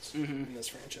explanations in this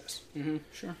franchise.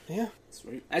 Sure. Yeah.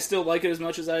 Sweet. I still like it as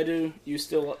much as I do. You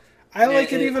still... I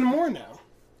like it even more now.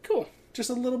 Cool. Just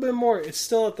a little bit more. It's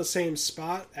still at the same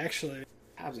spot, actually.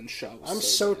 Hobbs and Shaw was I'm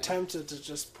so so tempted to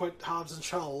just put Hobbs and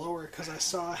Shaw lower because I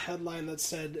saw a headline that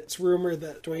said it's rumored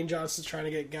that Dwayne Johnson's trying to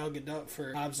get Gal Gadot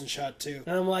for Hobbs and Shaw 2.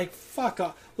 And I'm like, fuck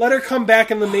off. Let her come back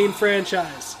in the main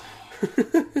franchise.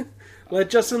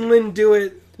 Let Justin Lin do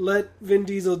it. Let Vin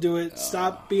Diesel do it.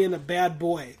 Stop being a bad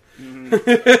boy.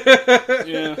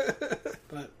 Yeah.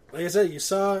 But like I said, you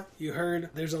saw, you heard,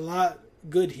 there's a lot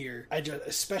good here.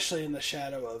 Especially in the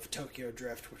shadow of Tokyo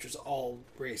Drift, which was all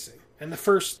racing. And the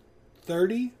first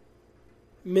 30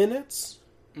 minutes,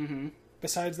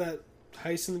 besides that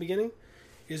heist in the beginning,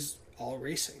 is all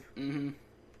racing.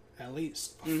 At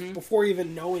least. Before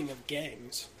even knowing of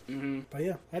gangs. But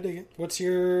yeah, I dig it. What's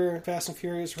your Fast and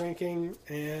Furious ranking,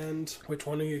 and which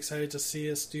one are you excited to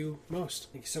see us do most?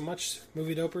 Thank you so much,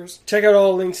 Movie Dopers. Check out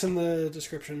all links in the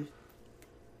description.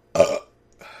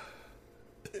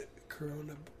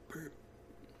 Corona burp.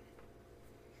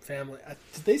 Family.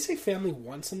 Did they say family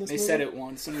once in this movie? They said it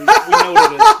once, and we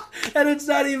noted it. And it's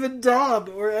not even Dom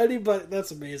or anybody.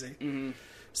 That's amazing.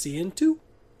 See you in 2.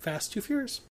 Fast 2 Furious.